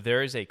on. So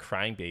there is a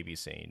crying baby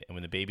scene, and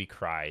when the baby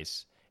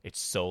cries, it's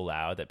so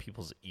loud that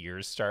people's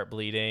ears start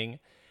bleeding.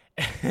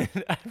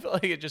 And I feel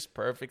like it just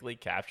perfectly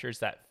captures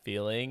that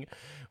feeling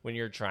when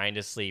you're trying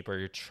to sleep or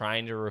you're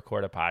trying to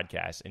record a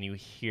podcast and you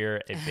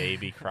hear a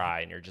baby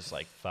cry and you're just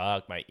like,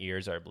 fuck, my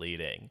ears are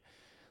bleeding.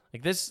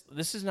 Like this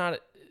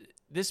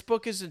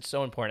book isn't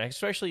so important,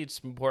 especially it's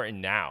important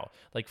now.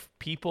 Like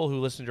people who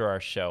listen to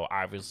our show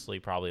obviously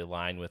probably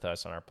align with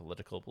us on our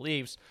political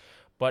beliefs,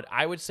 but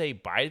I would say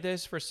buy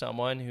this for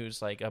someone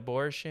who's like,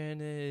 abortion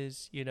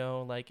is,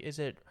 like, is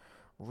it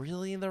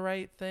really the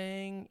right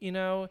thing?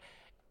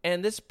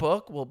 And this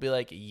book will be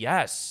like,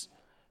 yes,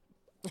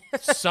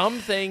 some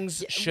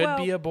things should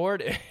be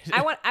aborted.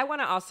 I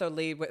want to also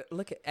lead with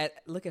look at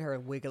her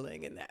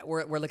wiggling in that.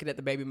 We're looking at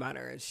the baby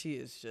monitor and she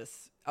is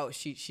just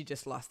she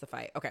just lost the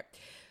fight. Okay.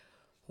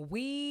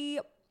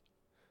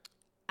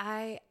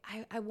 I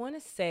want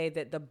to say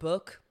that the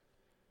book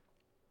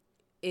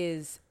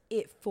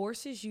it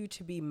forces you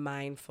to be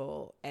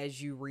mindful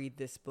as you read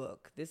this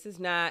book. This is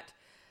not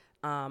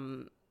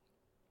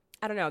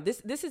I don't know.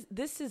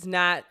 This is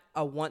not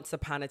a once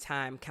upon a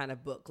time kind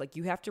of book. Like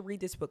you have to read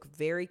this book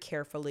very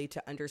carefully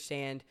to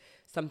understand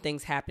some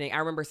things happening. I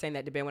remember saying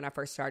that to Ben when I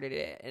first started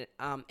it,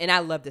 and I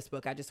love this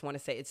book. I just want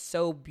to say it's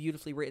so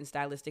beautifully written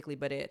stylistically,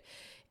 but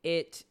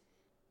it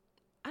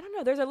I don't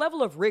know. There's a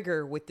level of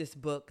rigor with this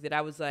book that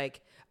I was like,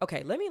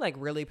 okay, let me like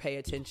really pay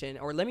attention,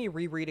 or let me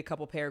reread a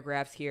couple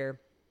paragraphs here.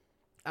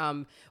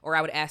 Or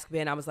I would ask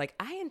Ben. I was like,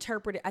 I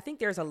think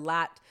there's a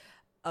lot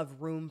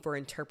of room for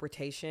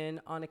interpretation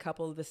on a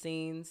couple of the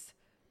scenes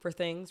for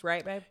things,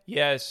 right, babe?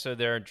 Yeah, so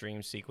there are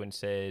dream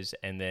sequences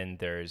and then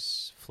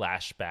there's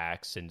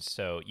flashbacks, and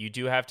so you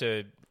do have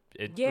to,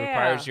 it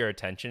requires your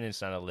attention.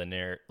 It's not a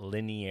linear,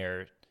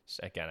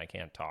 again, I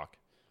can't talk.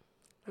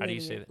 How do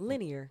you say that?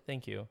 Linear.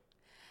 Thank you.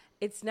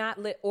 It's not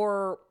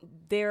or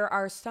there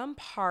are some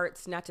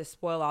parts, not to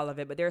spoil all of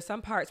it, but there are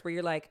some parts where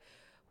you're like,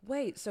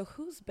 wait, so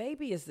whose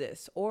baby is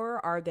this?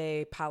 Or are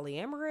they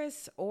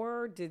polyamorous?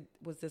 Or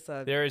was this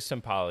There is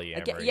some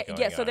polyamory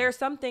going so on. there are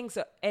some things,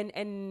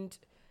 and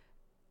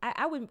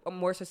I would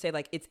more so say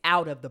like it's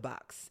out of the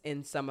box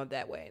in some of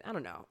that way. I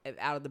don't know if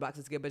out of the box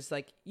is good, but it's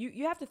like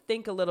you have to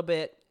think a little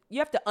bit. You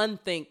have to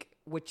unthink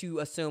what you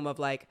assume of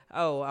like,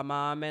 oh, a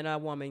mom and a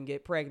woman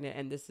get pregnant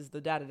and this is the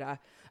da-da-da.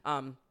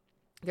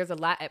 There's a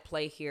lot at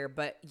play here,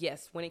 but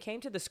yes, when it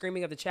came to the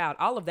screaming of the child,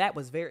 all of that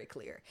was very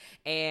clear.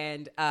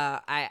 And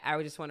I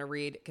would just want to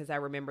read, because I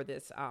remember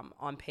this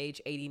on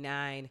page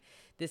 89.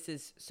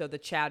 So the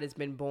child has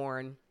been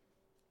born,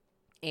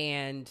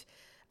 and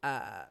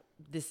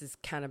this is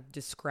kind of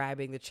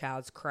describing the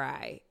child's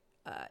cry.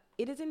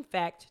 It is in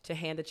fact to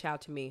hand the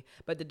child to me,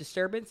 but the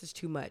disturbance is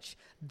too much.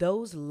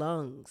 Those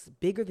lungs,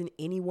 bigger than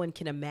anyone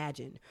can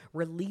imagine,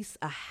 release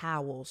a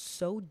howl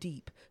so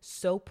deep,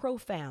 so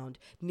profound,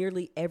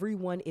 nearly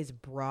everyone is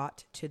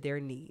brought to their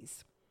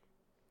knees.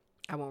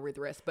 I won't read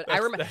the rest, but I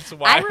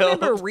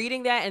remember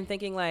reading that and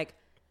thinking like,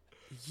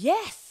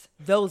 yes,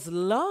 those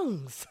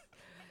lungs,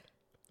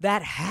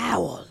 that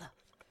howl,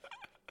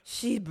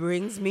 she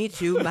brings me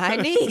to my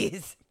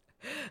knees.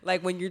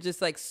 Like when you're just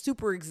like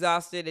super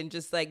exhausted and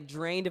just like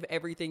drained of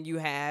everything you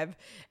have,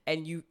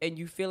 and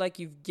you feel like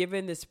you've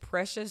given this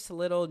precious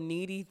little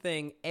needy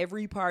thing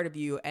every part of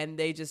you, and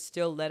they just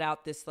still let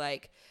out this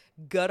like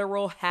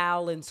guttural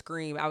howl and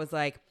scream. I was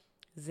like,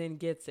 Zen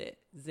gets it.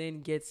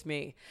 Zen gets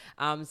me.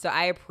 So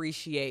I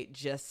appreciate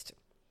just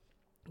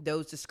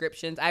those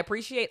descriptions. I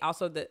appreciate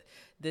also that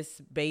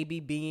this baby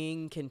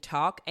being can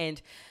talk.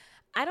 And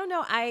I don't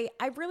know. I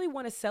really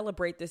want to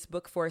celebrate this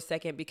book for a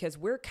second because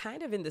we're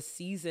kind of in the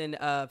season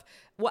of,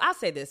 well, I'll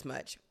say this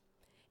much.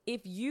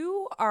 If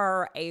you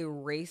are a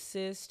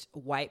racist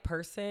white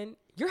person,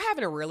 you're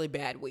having a really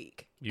bad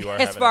week. You are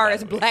as far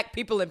as black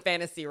people in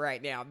fantasy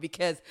right now,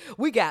 because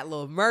we got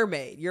Little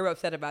Mermaid. You're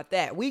upset about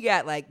that. We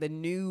got like the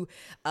new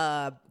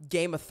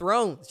Game of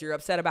Thrones. You're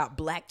upset about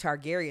black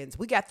Targaryens.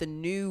 We got the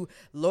new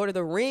Lord of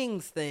the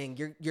Rings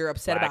thing. You're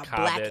upset Black about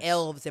black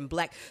elves and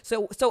black.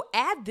 So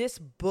add this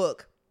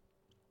book,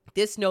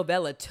 this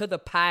novella, to the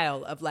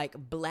pile of like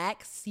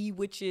black sea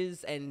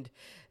witches and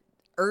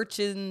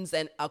urchins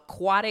and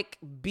aquatic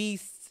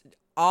beasts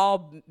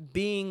all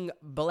being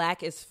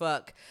black as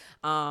fuck.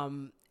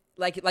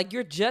 Like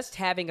you're just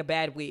having a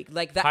bad week.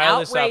 Like the pile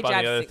outrage this up on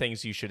I've the other seen.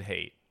 things you should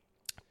hate.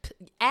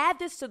 Add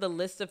this to the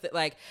list of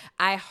like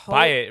I hope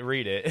Buy it,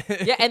 read it.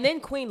 yeah, and then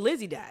Queen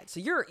Lizzie died. So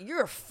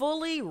you're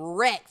fully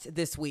wrecked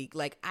this week.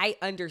 Like I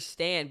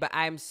understand, but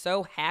I'm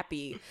so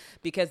happy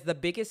because the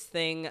biggest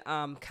thing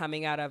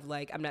coming out of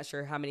like, I'm not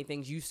sure how many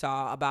things you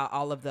saw about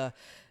all of the,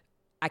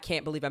 I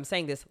can't believe I'm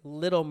saying this,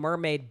 Little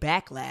Mermaid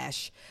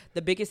backlash.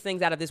 The biggest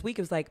things out of this week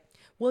was like,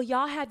 well,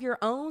 y'all have your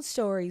own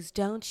stories,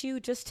 don't you?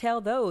 Just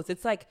tell those.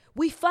 It's like,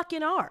 we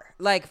fucking are.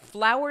 Like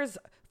Flowers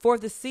for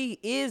the Sea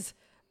is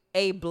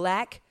a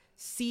black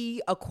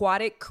sea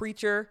aquatic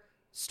creature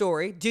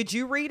story. Did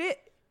you read it?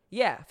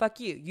 Yeah, fuck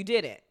you. You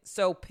didn't.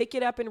 So pick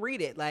it up and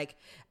read it. Like,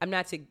 I'm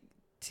not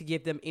to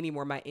give them any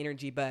more of my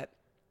energy, but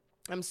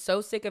I'm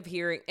so sick of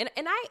hearing, and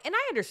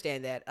I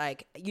understand that.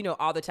 Like, you know,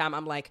 all the time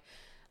I'm like,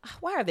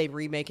 why are they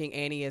remaking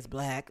Annie as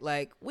black?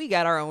 Like, we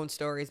got our own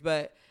stories,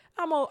 but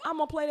I'm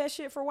gonna play that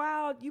shit for a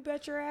while. You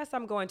bet your ass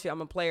I'm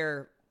gonna play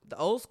her the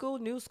old school,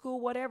 new school,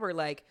 whatever.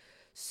 Like,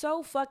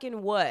 so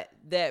fucking what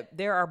that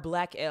there are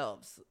black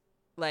elves.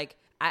 Like,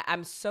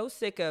 I'm so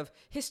sick of,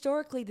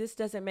 historically, this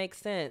doesn't make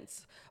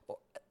sense.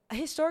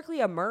 Historically,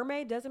 a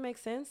mermaid doesn't make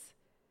sense.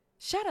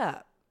 Shut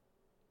up.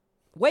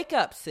 Wake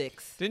up,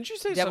 Six. Didn't you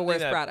say Devil something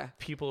Wears that Prada.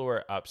 People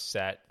were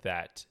upset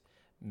that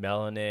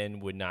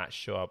melanin would not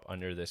show up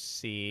under the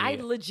sea? I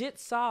legit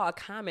saw a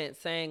comment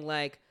saying,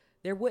 like,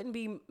 there wouldn't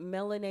be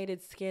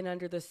melanated skin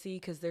under the sea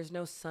because there's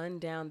no sun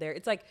down there.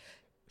 It's like,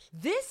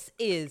 this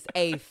is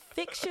a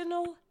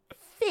fictional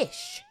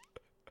fish.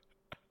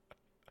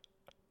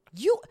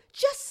 You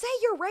just say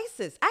you're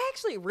racist. I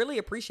actually really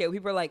appreciate when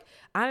people are like,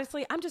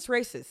 honestly, I'm just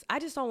racist. I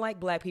just don't like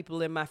black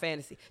people in my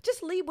fantasy.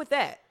 Just leave with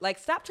that. Like,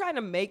 stop trying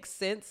to make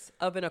sense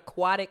of an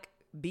aquatic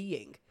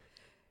being.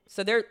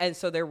 So they're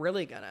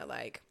really gonna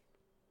like,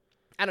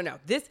 I don't know.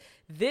 This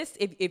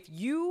if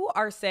you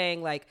are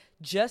saying like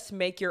just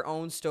make your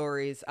own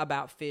stories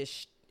about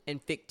fish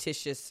and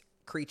fictitious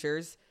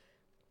creatures,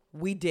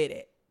 we did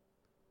it.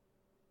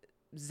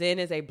 Zen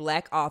is a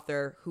black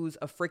author who's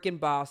a freaking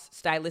boss,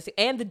 stylistic,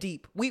 and the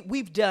deep.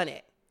 We've done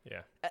it.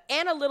 Yeah.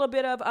 And a little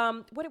bit of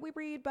what did we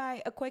read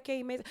by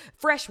Akweke Mason?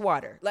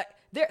 Freshwater. Like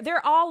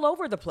they're all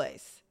over the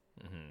place.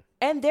 Mm-hmm.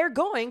 And they're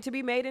going to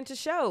be made into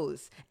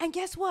shows. And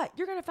guess what?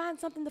 You're gonna find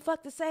something the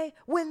fuck to say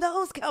when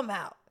those come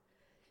out.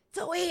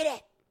 So eat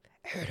it.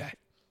 Eat it.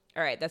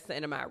 All right, that's the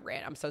end of my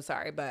rant. I'm so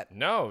sorry, but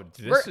no,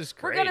 this is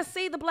great. We're gonna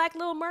see the Black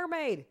Little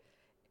Mermaid.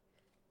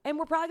 And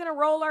we're probably going to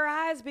roll our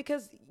eyes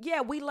because,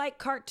 yeah, we like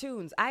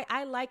cartoons.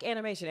 I like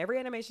animation. Every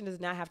animation does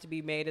not have to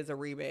be made as a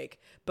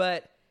remake.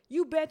 But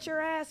you bet your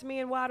ass me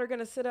and Watt are going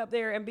to sit up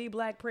there and be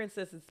black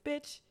princesses,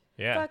 bitch.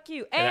 Yeah. Fuck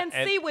you. And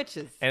sea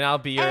witches. And I'll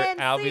be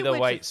the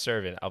white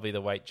servant. I'll be the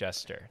white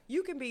jester.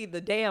 You can be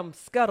the damn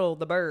Scuttle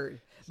the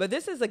bird. But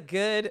this is a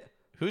good...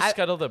 Who's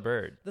Scuttle the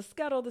bird? The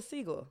Scuttle the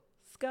seagull.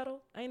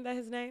 Scuttle? Ain't that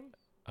his name?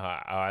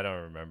 I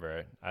don't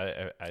remember.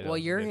 I don't. Well,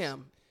 you're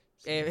him.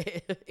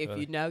 If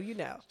you know, you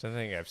know. I don't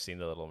think I've seen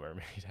The Little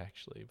Mermaid,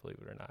 actually, believe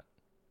it or not.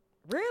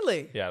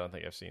 Really? Yeah, I don't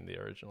think I've seen the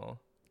original.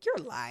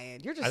 You're lying.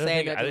 You're just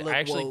saying that to look I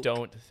actually woke.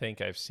 don't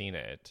think I've seen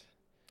it.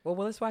 Well,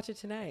 let's watch it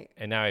tonight.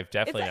 And now I've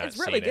definitely not it's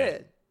really seen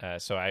good.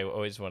 it. So I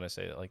always want to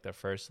say that, like, the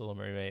first Little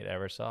Mermaid I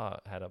ever saw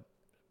had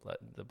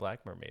the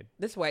Black Mermaid.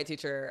 This white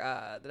teacher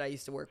that I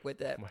used to work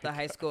with at the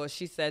high school,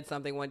 she said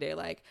something one day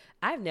like,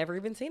 I've never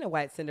even seen a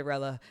white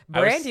Cinderella.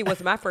 Brandy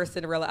was my first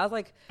Cinderella. I was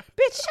like,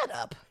 bitch, shut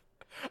up.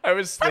 I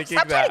was thinking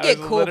Stop that. trying to get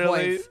I was cool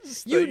literally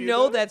points. You thinking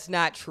know that. that's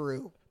not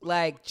true.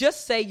 Like,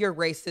 just say you're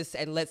racist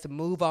and let's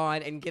move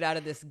on and get out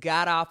of this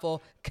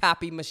god-awful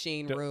copy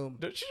machine room.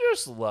 Don't you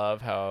just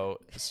love how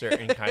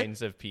certain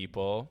kinds of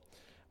people,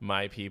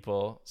 my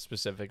people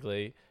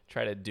specifically,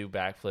 try to do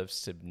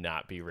backflips to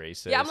not be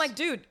racist? Yeah, I'm like,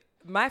 dude,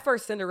 my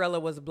first Cinderella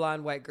was a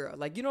blonde white girl.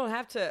 Like, you don't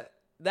have to,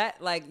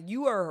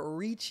 you are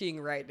reaching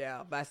right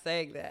now by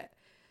saying that.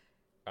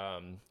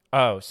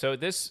 So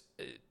this,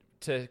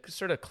 to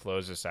sort of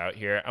close us out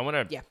here, I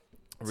want to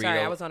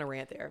Sorry, I was on a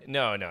rant there.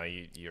 No,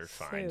 you're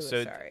fine.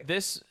 So sorry.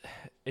 this,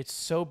 it's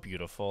so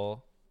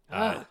beautiful.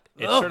 It's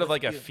Oh, sort of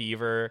like a beautiful.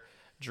 fever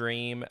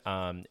dream.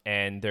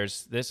 And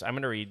there's this, I'm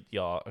going to read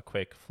y'all a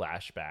quick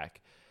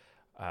flashback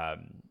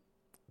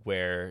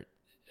where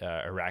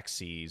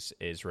Araxes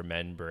is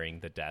remembering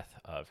the death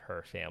of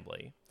her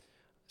family.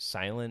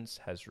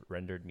 Silence has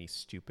rendered me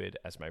stupid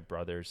as my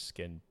brother's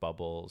skin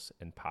bubbles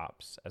and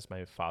pops, as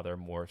my father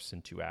morphs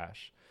into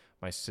ash.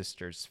 My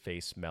sister's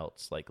face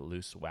melts like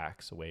loose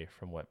wax away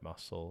from wet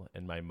muscle,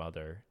 and my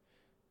mother... ...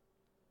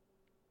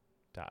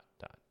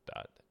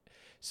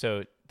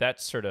 So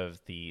that's sort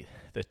of the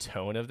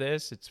tone of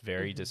this. It's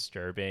very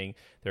disturbing.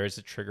 There is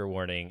a trigger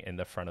warning in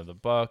the front of the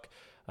book,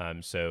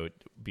 so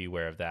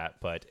beware of that.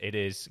 But it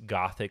is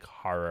gothic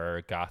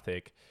horror,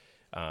 gothic,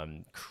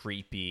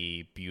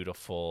 creepy,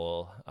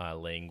 beautiful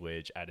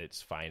language at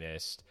its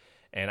finest.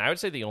 And I would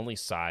say the only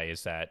sigh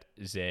is that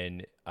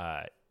Zin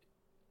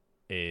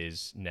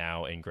is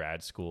now in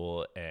grad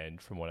school,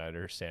 and from what I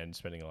understand,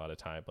 spending a lot of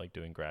time like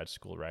doing grad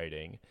school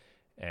writing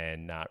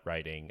and not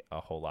writing a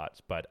whole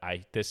lot. But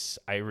I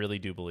really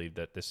do believe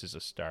that this is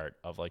a start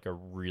of like a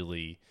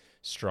really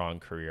strong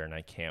career, and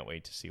I can't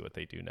wait to see what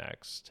they do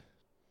next.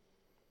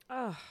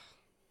 Oh,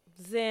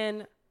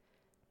 Zen,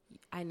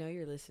 I know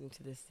you're listening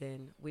to this,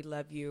 Zen. We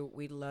love you.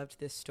 We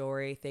loved this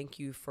story. Thank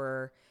you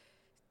for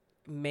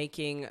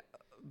making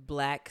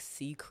Black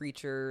sea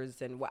creatures,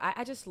 and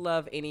I just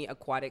love any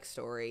aquatic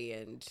story,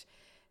 and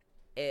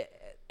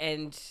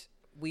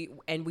we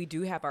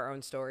do have our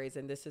own stories,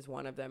 and this is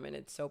one of them, and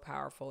it's so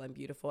powerful and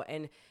beautiful,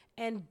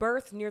 and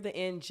birth near the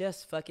end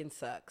just fucking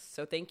sucks.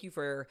 So thank you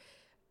for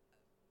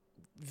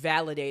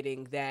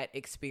validating that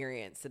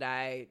experience that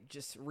I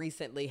just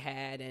recently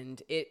had,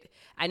 and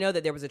I know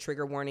that there was a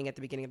trigger warning at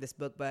the beginning of this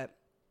book, but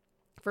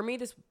for me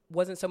this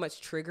wasn't so much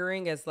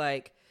triggering as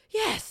like,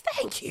 yes,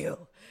 thank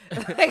you.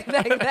 like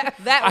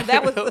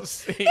that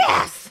was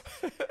yes,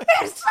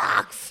 it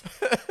sucks.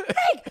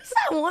 Like,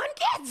 someone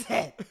gets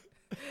it.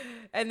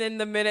 And then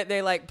the minute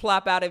they like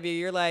plop out of you,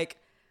 you're like,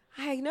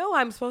 I know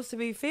I'm supposed to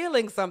be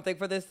feeling something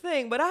for this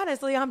thing, but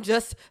honestly, I'm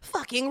just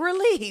fucking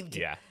relieved.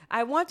 Yeah.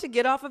 I want to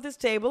get off of this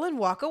table and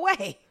walk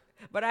away,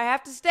 but I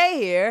have to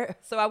stay here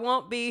so I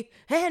won't be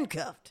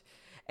handcuffed.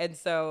 And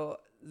so,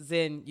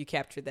 Zen, you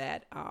captured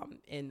that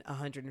in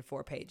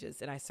 104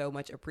 pages, and I so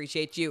much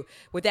appreciate you.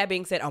 With that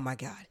being said, oh my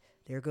God,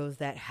 there goes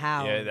that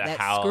howl, that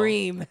howl.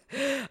 Scream.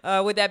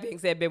 With that being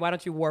said, Ben, why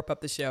don't you warp up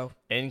the show?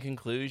 In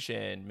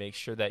conclusion, make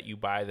sure that you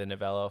buy the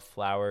novella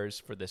Flowers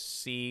for the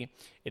Sea.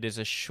 It is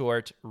a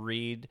short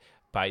read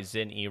by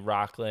Zin E.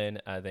 Rocklin.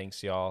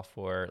 Thanks, y'all,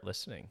 for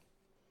listening.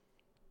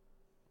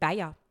 Bye,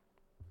 y'all.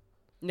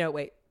 No,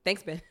 wait.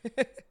 Thanks, Ben.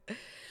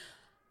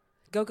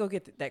 Go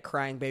get that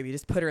crying baby.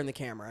 Just put her in the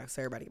camera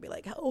so everybody can be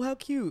like, oh, how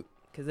cute.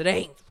 Because it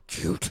ain't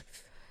cute.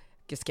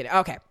 Just kidding.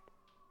 Okay.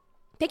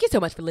 Thank you so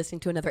much for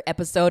listening to another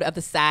episode of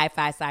the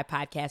Sci-Fi Sci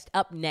Podcast.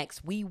 Up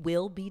next, we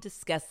will be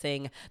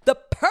discussing The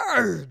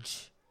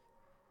Purge.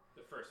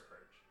 The first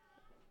Purge.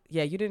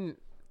 Yeah, you didn't...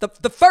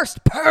 The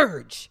first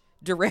Purge,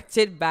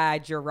 directed by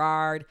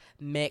Gerard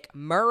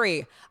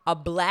McMurray. A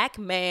black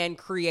man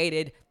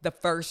created the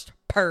first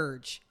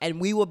Purge,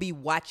 and we will be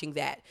watching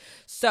that.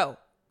 So,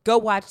 go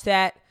watch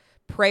that.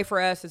 Pray for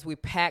us as we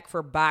pack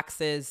for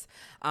boxes.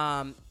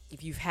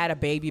 If you've had a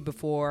baby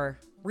before,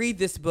 read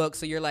this book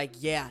so you're like,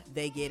 yeah,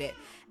 they get it.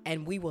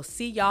 And we will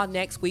see y'all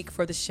next week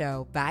for the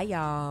show. Bye,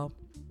 y'all.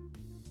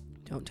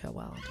 Don't tell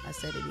Wild I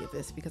said any of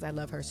this because I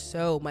love her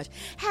so much.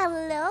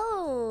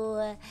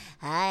 Hello.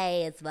 Hi,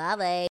 it's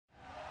Molly.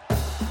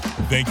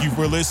 Thank you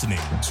for listening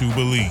to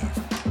Believe.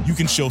 You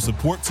can show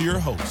support to your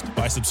host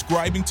by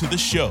subscribing to the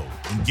show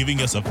and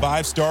giving us a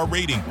 5-star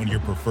rating on your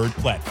preferred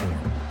platform.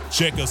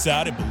 Check us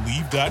out at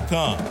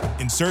Believe.com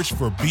and search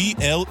for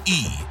BLEAV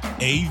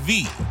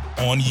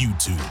on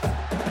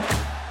YouTube.